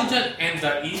 Central Washington and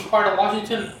the east part of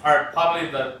Washington are probably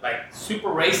the super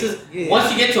racist. Yeah.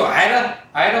 Once you get to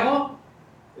Idaho,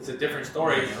 it's a different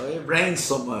story. It rains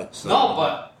so much. So. No,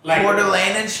 but like Coeur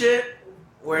d'Alene and shit,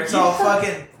 where it's all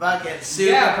fucking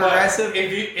super yeah, but progressive.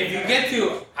 if you get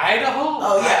to Idaho,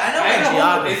 Oh, yeah, I know my Idaho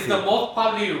geography. is the most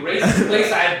probably racist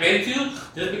place I've been to,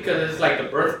 just because it's like the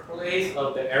birthplace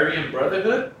of the Aryan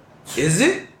Brotherhood. Is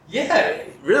it? Yeah,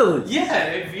 Really? yeah.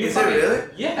 If you Is it really?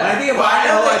 Yeah. When I think about Well, I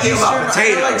know Idaho, I like think about Eastern, I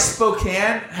know like potatoes.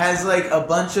 Spokane has like a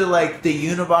bunch of like the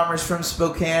Unabombers from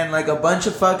Spokane, like a bunch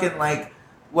of fucking like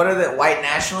what are the white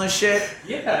nationalist shit?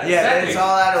 Yeah, Yeah, exactly. it's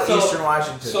all out of So- Eastern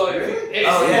Washington. So if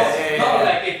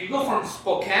like if you go from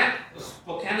Spokane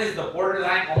is the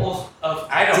borderline almost of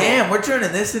Idaho. Damn, we're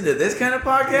turning this into this kind of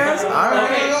podcast? No, All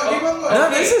right. Keep on going. No,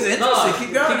 this is interesting. No,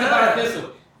 Keep going. Think about it this way.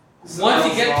 Once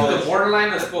you get to the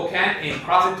borderline of Spokane and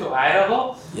crossing to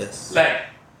Idaho, Yes.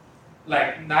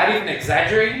 like not even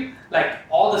exaggerating, like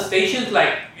all the stations,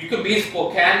 like you could be in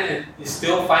Spokane and you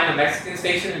still find a Mexican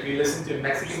station if you listen to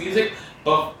Mexican music,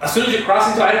 but as soon as you cross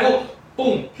into Idaho,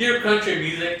 boom, pure country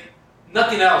music,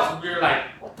 nothing else. You're like,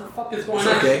 what the fuck is going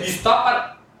on? Okay. You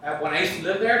stop at when I used to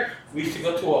live there, we used to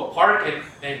go to a park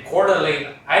in Coeur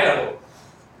d'Alene, Idaho,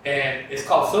 and it's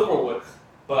called Silverwood,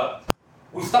 but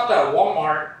we stopped at a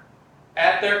Walmart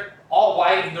at there, all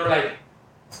white, and they're like,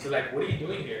 what are you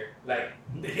doing here? Like,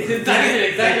 it's not even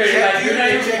exaggerating. Like, you're not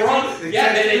even wrong.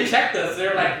 Yeah, they checked us.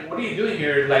 They're like, what are you doing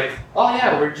here? Like, oh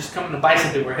yeah, we're just coming to buy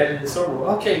something. We're heading to the store.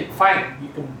 Okay, fine. You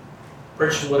can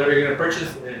purchase whatever you're gonna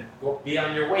purchase and go be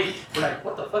on your way. We're like,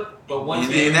 what the fuck? But once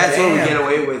And that's what we get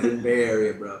away with in the Bay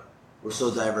Area, bro. We're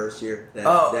so diverse here that,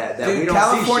 that dude, we don't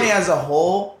California see shit. as a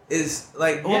whole is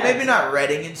like, well, Yeah, maybe not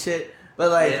Redding and shit,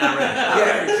 but like, Yeah, not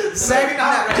Redding.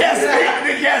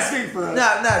 yeah, Guess me for us.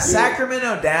 No,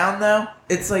 Sacramento down though.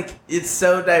 It's like it's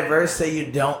so diverse that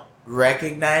you don't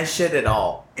recognize shit at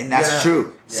all. And that's Yeah.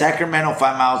 true. Sacramento,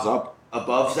 5 miles up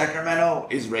above Sacramento,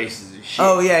 is racist as shit.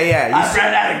 Oh yeah. You I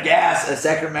ran out of gas at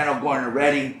Sacramento going to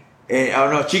Redding.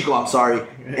 Chico, I'm sorry.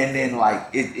 And then like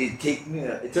it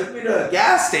took me to a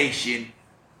gas station,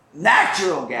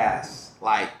 natural gas,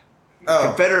 like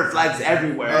Confederate flags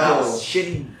everywhere. I was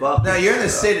shitting buckets. No, you're in the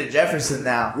state of Jefferson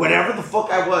now. Whatever the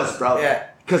fuck I was, bro. Yeah.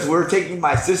 Because we're taking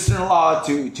my sister-in-law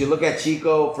to look at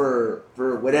Chico for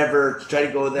whatever, to try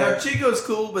to go there. No, Chico's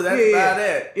cool, but that's Yeah, about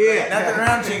it. yeah. Like, nothing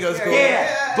around Chico's cool.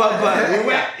 Yeah, but we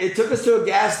went. It took us to a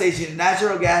gas station, a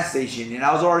natural gas station, and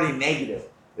I was already negative.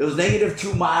 It was negative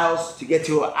 2 miles to get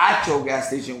to an actual gas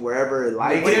station wherever it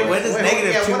lies. When is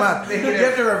negative 2 miles? You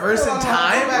have to reverse in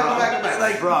time? Go back.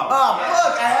 Like, Bro. oh,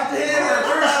 look, I have to hit it in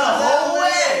reverse the whole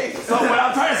way. So what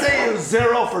I'm trying to say is it was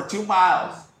 0 for 2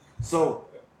 miles. So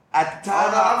at the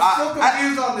time, I'm still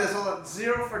confused on this. Hold on.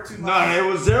 0 for 2 miles. No,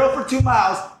 it was 0 for 2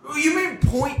 miles. You mean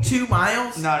 0.2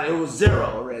 miles? No, it was 0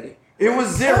 already. It was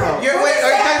 0. Wait,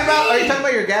 are you talking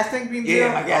about your gas tank being 0?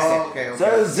 Yeah, my gas tank. Okay. So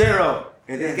it was 0.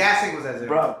 And His then, gas tank was at 0.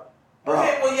 bro.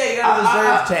 Okay, well, yeah, you got a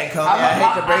reserve tank, homie. I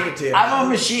hate to break it to you. I'm a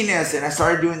machinist, and I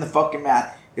started doing the fucking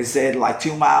math. It said like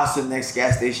 2 miles to the next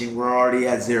gas station. We're already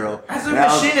at 0. As a And I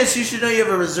was- machinist, you should know you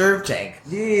have a reserve tank.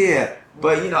 Yeah,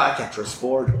 but I can't trust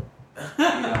Ford.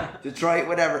 Detroit,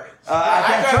 whatever. I I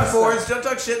can't drive trust them. Fords. Don't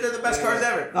talk shit. They're the best cars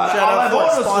ever. No, Shut all up, I've Ford.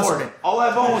 owned was Sponsor Ford. me. All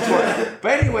I've owned was Ford.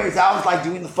 But anyways, I was like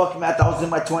doing the fucking math. I was in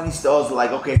my 20s still. I was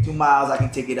like, okay, 2 miles. I can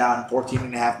take it out in 14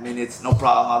 and a half minutes. No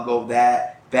problem. I'll go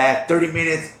back 30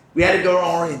 minutes. We had to go to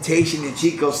orientation in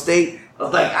Chico State. I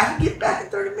was like, I can get back in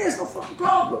 30 minutes. No fucking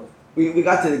problem. We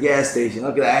got to the gas station.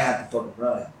 Look at that. I had to fucking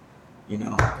run.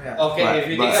 Okay, But- if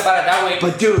you but- think about it that way,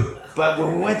 But dude,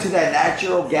 when we went to that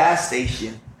natural gas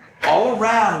station, all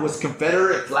around was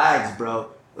Confederate flags, bro.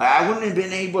 Like I wouldn't have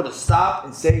been able to stop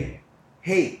and say,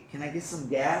 "Hey, can I get some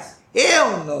gas?"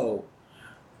 Hell no.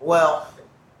 Well,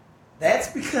 that's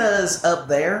because up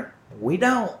there, we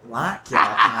don't like y'all.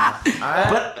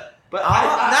 Alright? But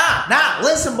Nah,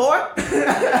 listen, boy.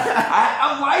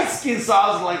 I'm light skinned, so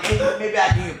I was like, hey, maybe I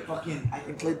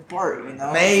can play the part,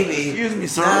 Maybe. Excuse me,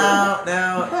 sir.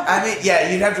 No. I mean,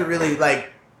 yeah, you'd have to really like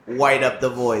white up the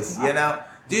voice,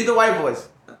 Do the white voice.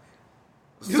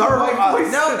 Sir,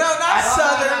 No, not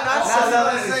southern, not All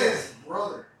southern. I say is,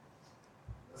 brother.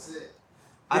 That's it.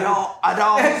 I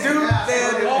don't. Dude,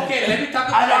 man. okay, let me talk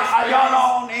about I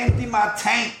don't empty my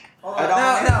tank. I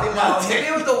don't empty my No. tank. Hit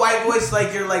me with the white voice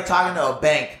like you're like talking to a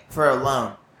bank for a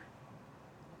loan.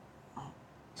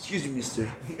 Excuse me, mister.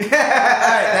 Alright,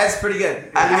 that's pretty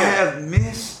good. I have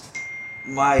missed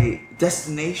my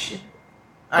destination.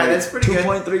 Alright, that's pretty good.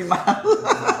 2.3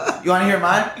 miles. You want to hear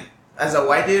mine? As a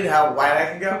white dude, how white I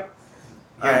can go?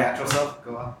 Your natural self.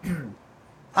 Go on.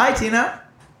 Hi, Tina.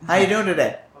 How you doing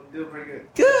today? I'm doing pretty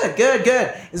good.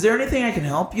 Good. Is there anything I can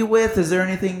help you with? Is there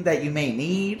anything that you may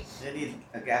need? I need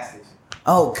a gas station.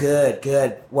 Oh,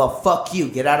 good. Well, fuck you.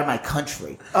 Get out of my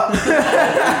country.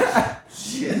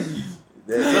 Shit.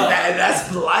 That's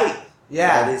polite.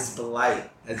 Yeah. That is polite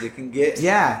as it can get.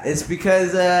 Yeah, it's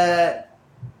because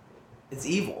it's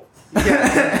evil.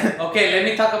 Okay, let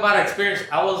me talk about experience.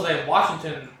 I was in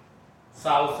Washington, so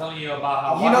I was telling you about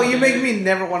how. You Washington make is. me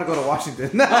never want to go to Washington.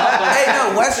 Hey,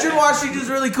 no, Western Washington's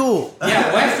really cool.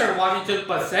 Yeah, Western Washington,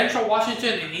 but Central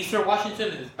Washington and Eastern Washington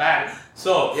is bad.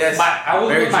 So Yes, I was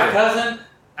very with my true. cousin,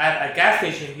 at a gas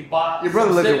station. He bought. Your brother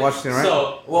some lived in cig- Washington, right?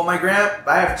 So Well, I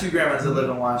have two grandmas that live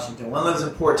in Washington. One lives in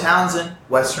Port Townsend,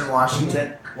 Western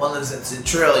Washington. One lives in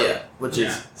Centralia, which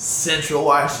is Central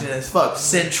Washington as fuck.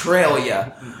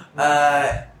 Centralia.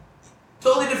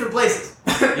 Totally different places.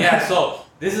 yeah, so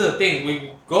this is the thing.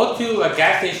 We go to a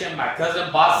gas station. My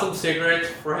cousin bought some cigarettes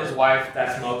for his wife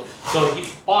that smoked. So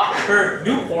he bought her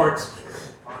Newports,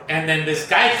 and then this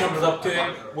guy comes up to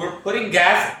him. We're putting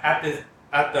gas at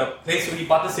the place where he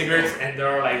bought the cigarettes, and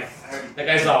they're like, the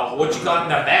guy's like, "What you got in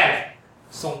that bag?"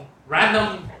 Some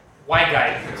random white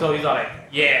guy. So he's all like,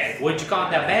 "Yeah, what you got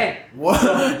in that bag?" What?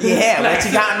 Yeah, what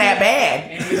you got in that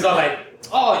bag? And he's all like,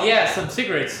 "Oh yeah, some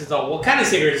cigarettes." He's like, "What kind of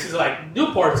cigarettes?" He's like,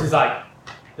 "Newports." He's like,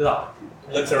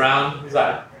 looks around. He's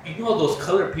like, "You know those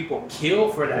colored people kill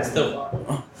for that stuff."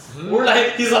 We're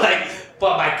like, he's like,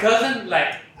 "But my cousin,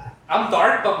 like, I'm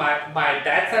dark, but my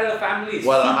dad's side of the family is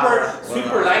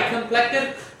super light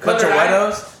complected. Bunch of colored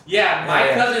eyes." whitos? Yeah, my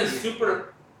Yeah. cousin is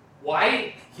super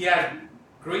white. He has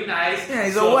green eyes. Yeah,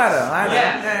 he's a so, whito. I know.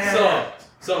 Yeah,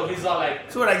 so he's all like.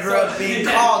 That's what I grew up being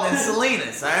called in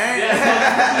Salinas, alright?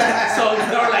 Yeah, so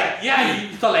they're like, yeah,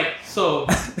 so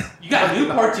you got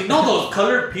Newports, you know those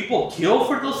colored people kill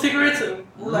for those cigarettes? And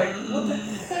we're like, what the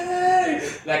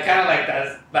heck? Like, kind of like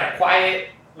that, like quiet,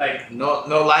 like. No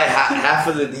lie. Half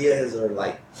of the Diaz are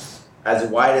like as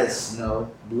white as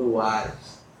snow, blue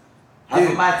eyes.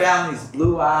 Half of my family's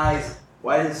blue eyes,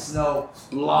 white as snow,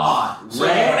 blonde, So you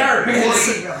red. never They pictures.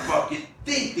 didn't even fucking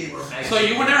think they were Mexican. So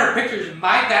you would never pictures.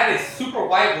 My dad is super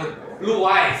white with blue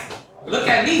eyes. Look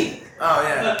at me. Oh,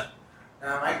 yeah.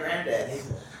 My granddad,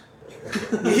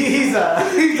 He's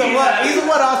a what? He's a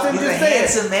what, Austin? he's a Just say it.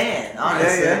 handsome man,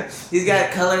 honestly. Yeah. He's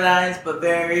got colored eyes, but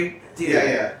very,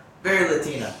 very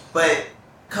Latino. But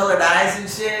colored eyes and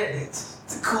shit, it's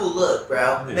a cool look,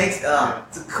 bro. It's a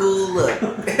cool look.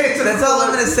 That's all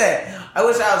I'm gonna say. I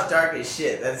wish I was dark as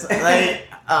shit. That's like,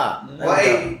 Well,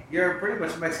 hey, you're pretty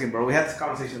much Mexican, bro. We had this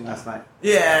conversation last night.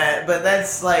 yeah, but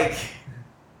that's like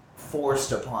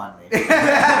forced upon me. Like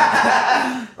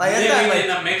that's not Living like.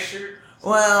 in a mixture.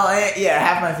 Well, yeah,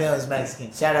 half my family's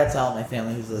Mexican. Shout out to all my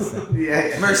family who's listening.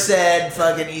 Yeah. Merced,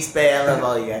 fucking East Bay, I love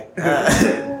all you guys.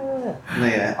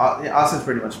 Yeah, Austin's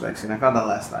pretty much Mexican. I found that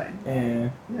last night. Yeah,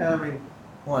 Yeah, I mean,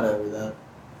 whatever though.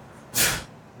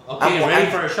 Okay, you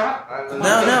ready for a shot?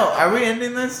 No, are we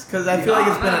ending this? Because I feel like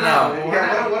it's been an hour.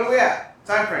 Yeah, what are we at?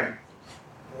 Time frame.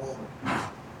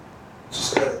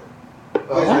 Just good.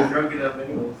 We're drunk enough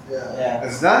anyways. Yeah.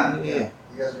 It's done. Yeah.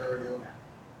 You guys are already over.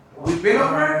 We've been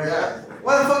over it. Yeah.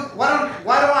 What the fuck?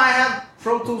 Why don't I have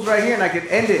Pro Tools right here and I can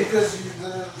end it? Because you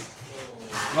didn't.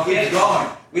 Keep going.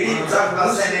 We didn't talk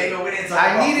about San Diego. We didn't talk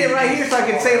about. I need it right here so I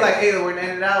can say like, hey, we're gonna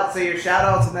end it out. Say your shout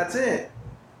outs and that's it.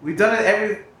 We've done it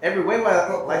every way like that.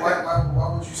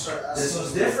 Why would you start asking? This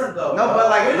was different though. No, but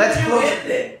like let's close.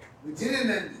 We didn't end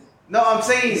it. No, I'm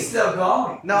saying. He's still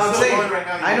going. No, I'm Still saying. going right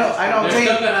now. I know. I'm They're saying.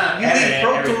 still gonna You edit need it,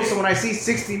 Pro everything. Tools, so when I see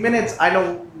 60 minutes, I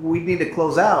know we need to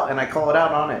close out, and I call it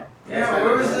out on it. Yeah,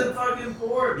 where was the fucking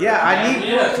board? Yeah, I Yeah, need we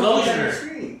need a Pro Tools on closure. the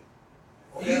screen.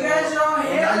 You guys are on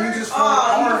Well, here. now you just Oh,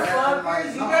 found you an hour and, like,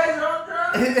 fuckers! You no. guys are on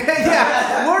drugs.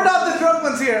 Yeah, we're not the drunk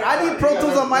ones here. I need Pro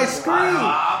Tools on my screen.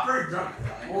 I'm pretty drunk.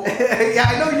 Yeah,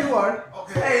 I know you are.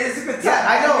 Okay. Hey, it's a good time. Yeah,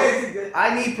 I know. It's a good-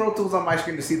 I need Pro Tools on my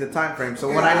screen to see the time frame, so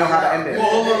when I know how to end Well, it.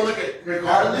 hold on, look at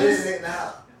regardless.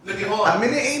 Look at hold A on.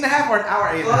 minute, 8.5, or an hour,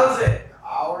 8.5. Close it.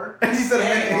 Hour. He said a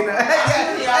minute,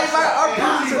 8.5. Yeah, our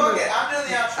I'm producer. doing the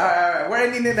outro. All right, we're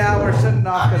ending it now. We're shutting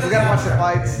off because we gotta watch the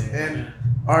fights, and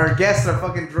our guests are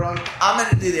fucking drunk. I'm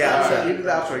gonna do the You outro. do the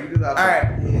outro. You do the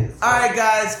outro. All right,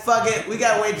 guys. Fuck it. We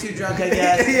got way too drunk, I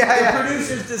guess. Yeah. The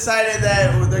producers decided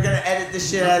that they're gonna edit the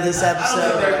shit out of this I don't think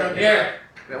they're episode. drunk. Here.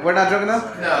 We're not drunk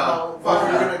enough. No. But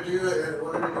we're gonna do it.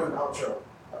 We're gonna do an outro.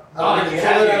 Oh, We're you gonna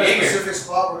have pull it your at a Jaeger. specific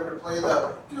spot. We're gonna play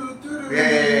the.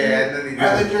 Yeah. And then you do And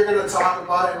then it. you're gonna talk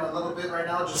about it in a little bit right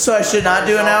now. Just So I should not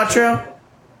do an outro?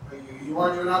 You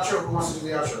want to do an outro? Who wants to do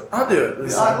the outro? I'll do it.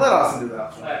 Let Austin do the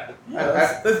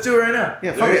outro. Let's do it right now.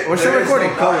 Yeah, fuck it. We're still There is no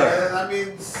recording. color. And that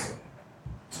means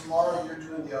tomorrow you're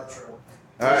doing the outro.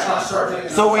 All right.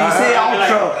 So when you say I feel like-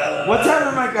 outro, what time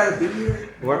am I gotta be here?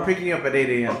 We're picking you up at 8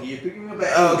 a.m. You're picking me up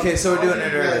at Oh, 8. okay, so we're doing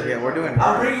it early. Yeah, we're doing it.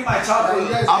 I'm bringing my chocolate. Yeah,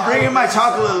 you guys I'm bringing my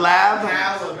chocolate lab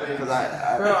Caliber. because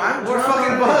I Bro, I'm We're drunk.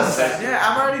 fucking buzzed. Yeah,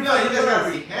 I'm already No, you fucking guys gotta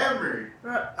drunk. be hammered.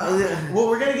 Well,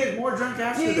 we're gonna get more drunk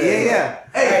after Yeah, this. yeah.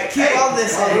 Hey, keep all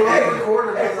this in.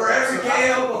 Hey, for every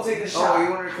KO, we'll take a Oh, shot. you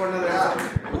want to record another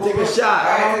episode? We'll take a shot.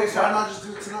 Why not just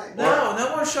do it tonight?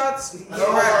 No more shots. Right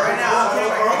now. Okay,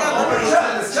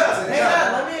 hang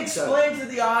on. Let me explain to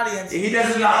the audience. He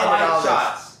doesn't You know can how edit all to this.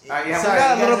 shots. Yeah, we Sorry,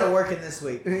 got a you guys little. are working this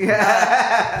week.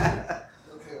 Yeah.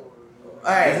 Okay.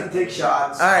 right. Doesn't take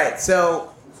shots. All right.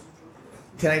 So,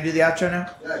 can I do the outro now?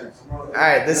 All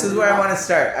right. This is where I want to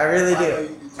start. I really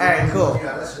do. All right. Cool.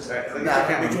 Nah,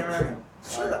 can we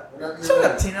Shut up. Shut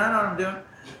up, Tina. I know what I'm doing.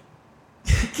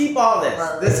 Keep all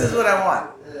this. This is what I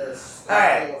want. All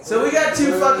right. So we got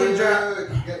 2 fucking drunk.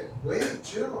 Wait,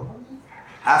 chill.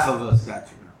 Half of us got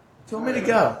you. Do you want me to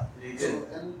go? And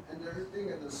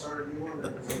everything, and then start a new one.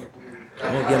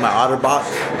 I'm gonna get my OtterBox.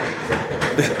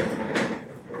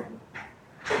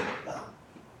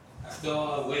 I'm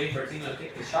still waiting for Tino to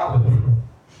take the shot with him.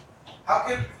 How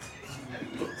can?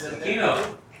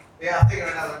 Tino. Yeah, I'm thinking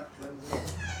of another.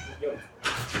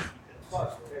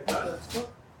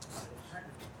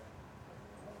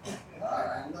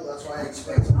 I know, that's why I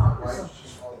expect my wife to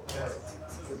just follow the path.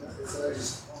 Instead of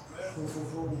just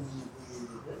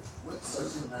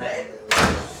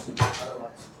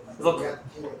Look,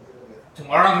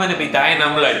 tomorrow I'm gonna be dying.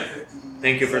 I'm like,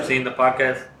 thank you for seeing the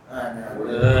podcast.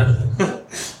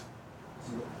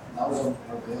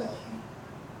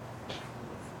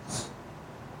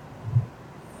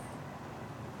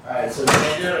 Alright, so can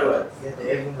I do it or what?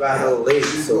 Everyone got a little late,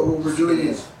 So what we're doing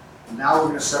is now we're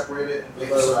gonna separate it and make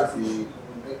so after we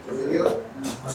make the video.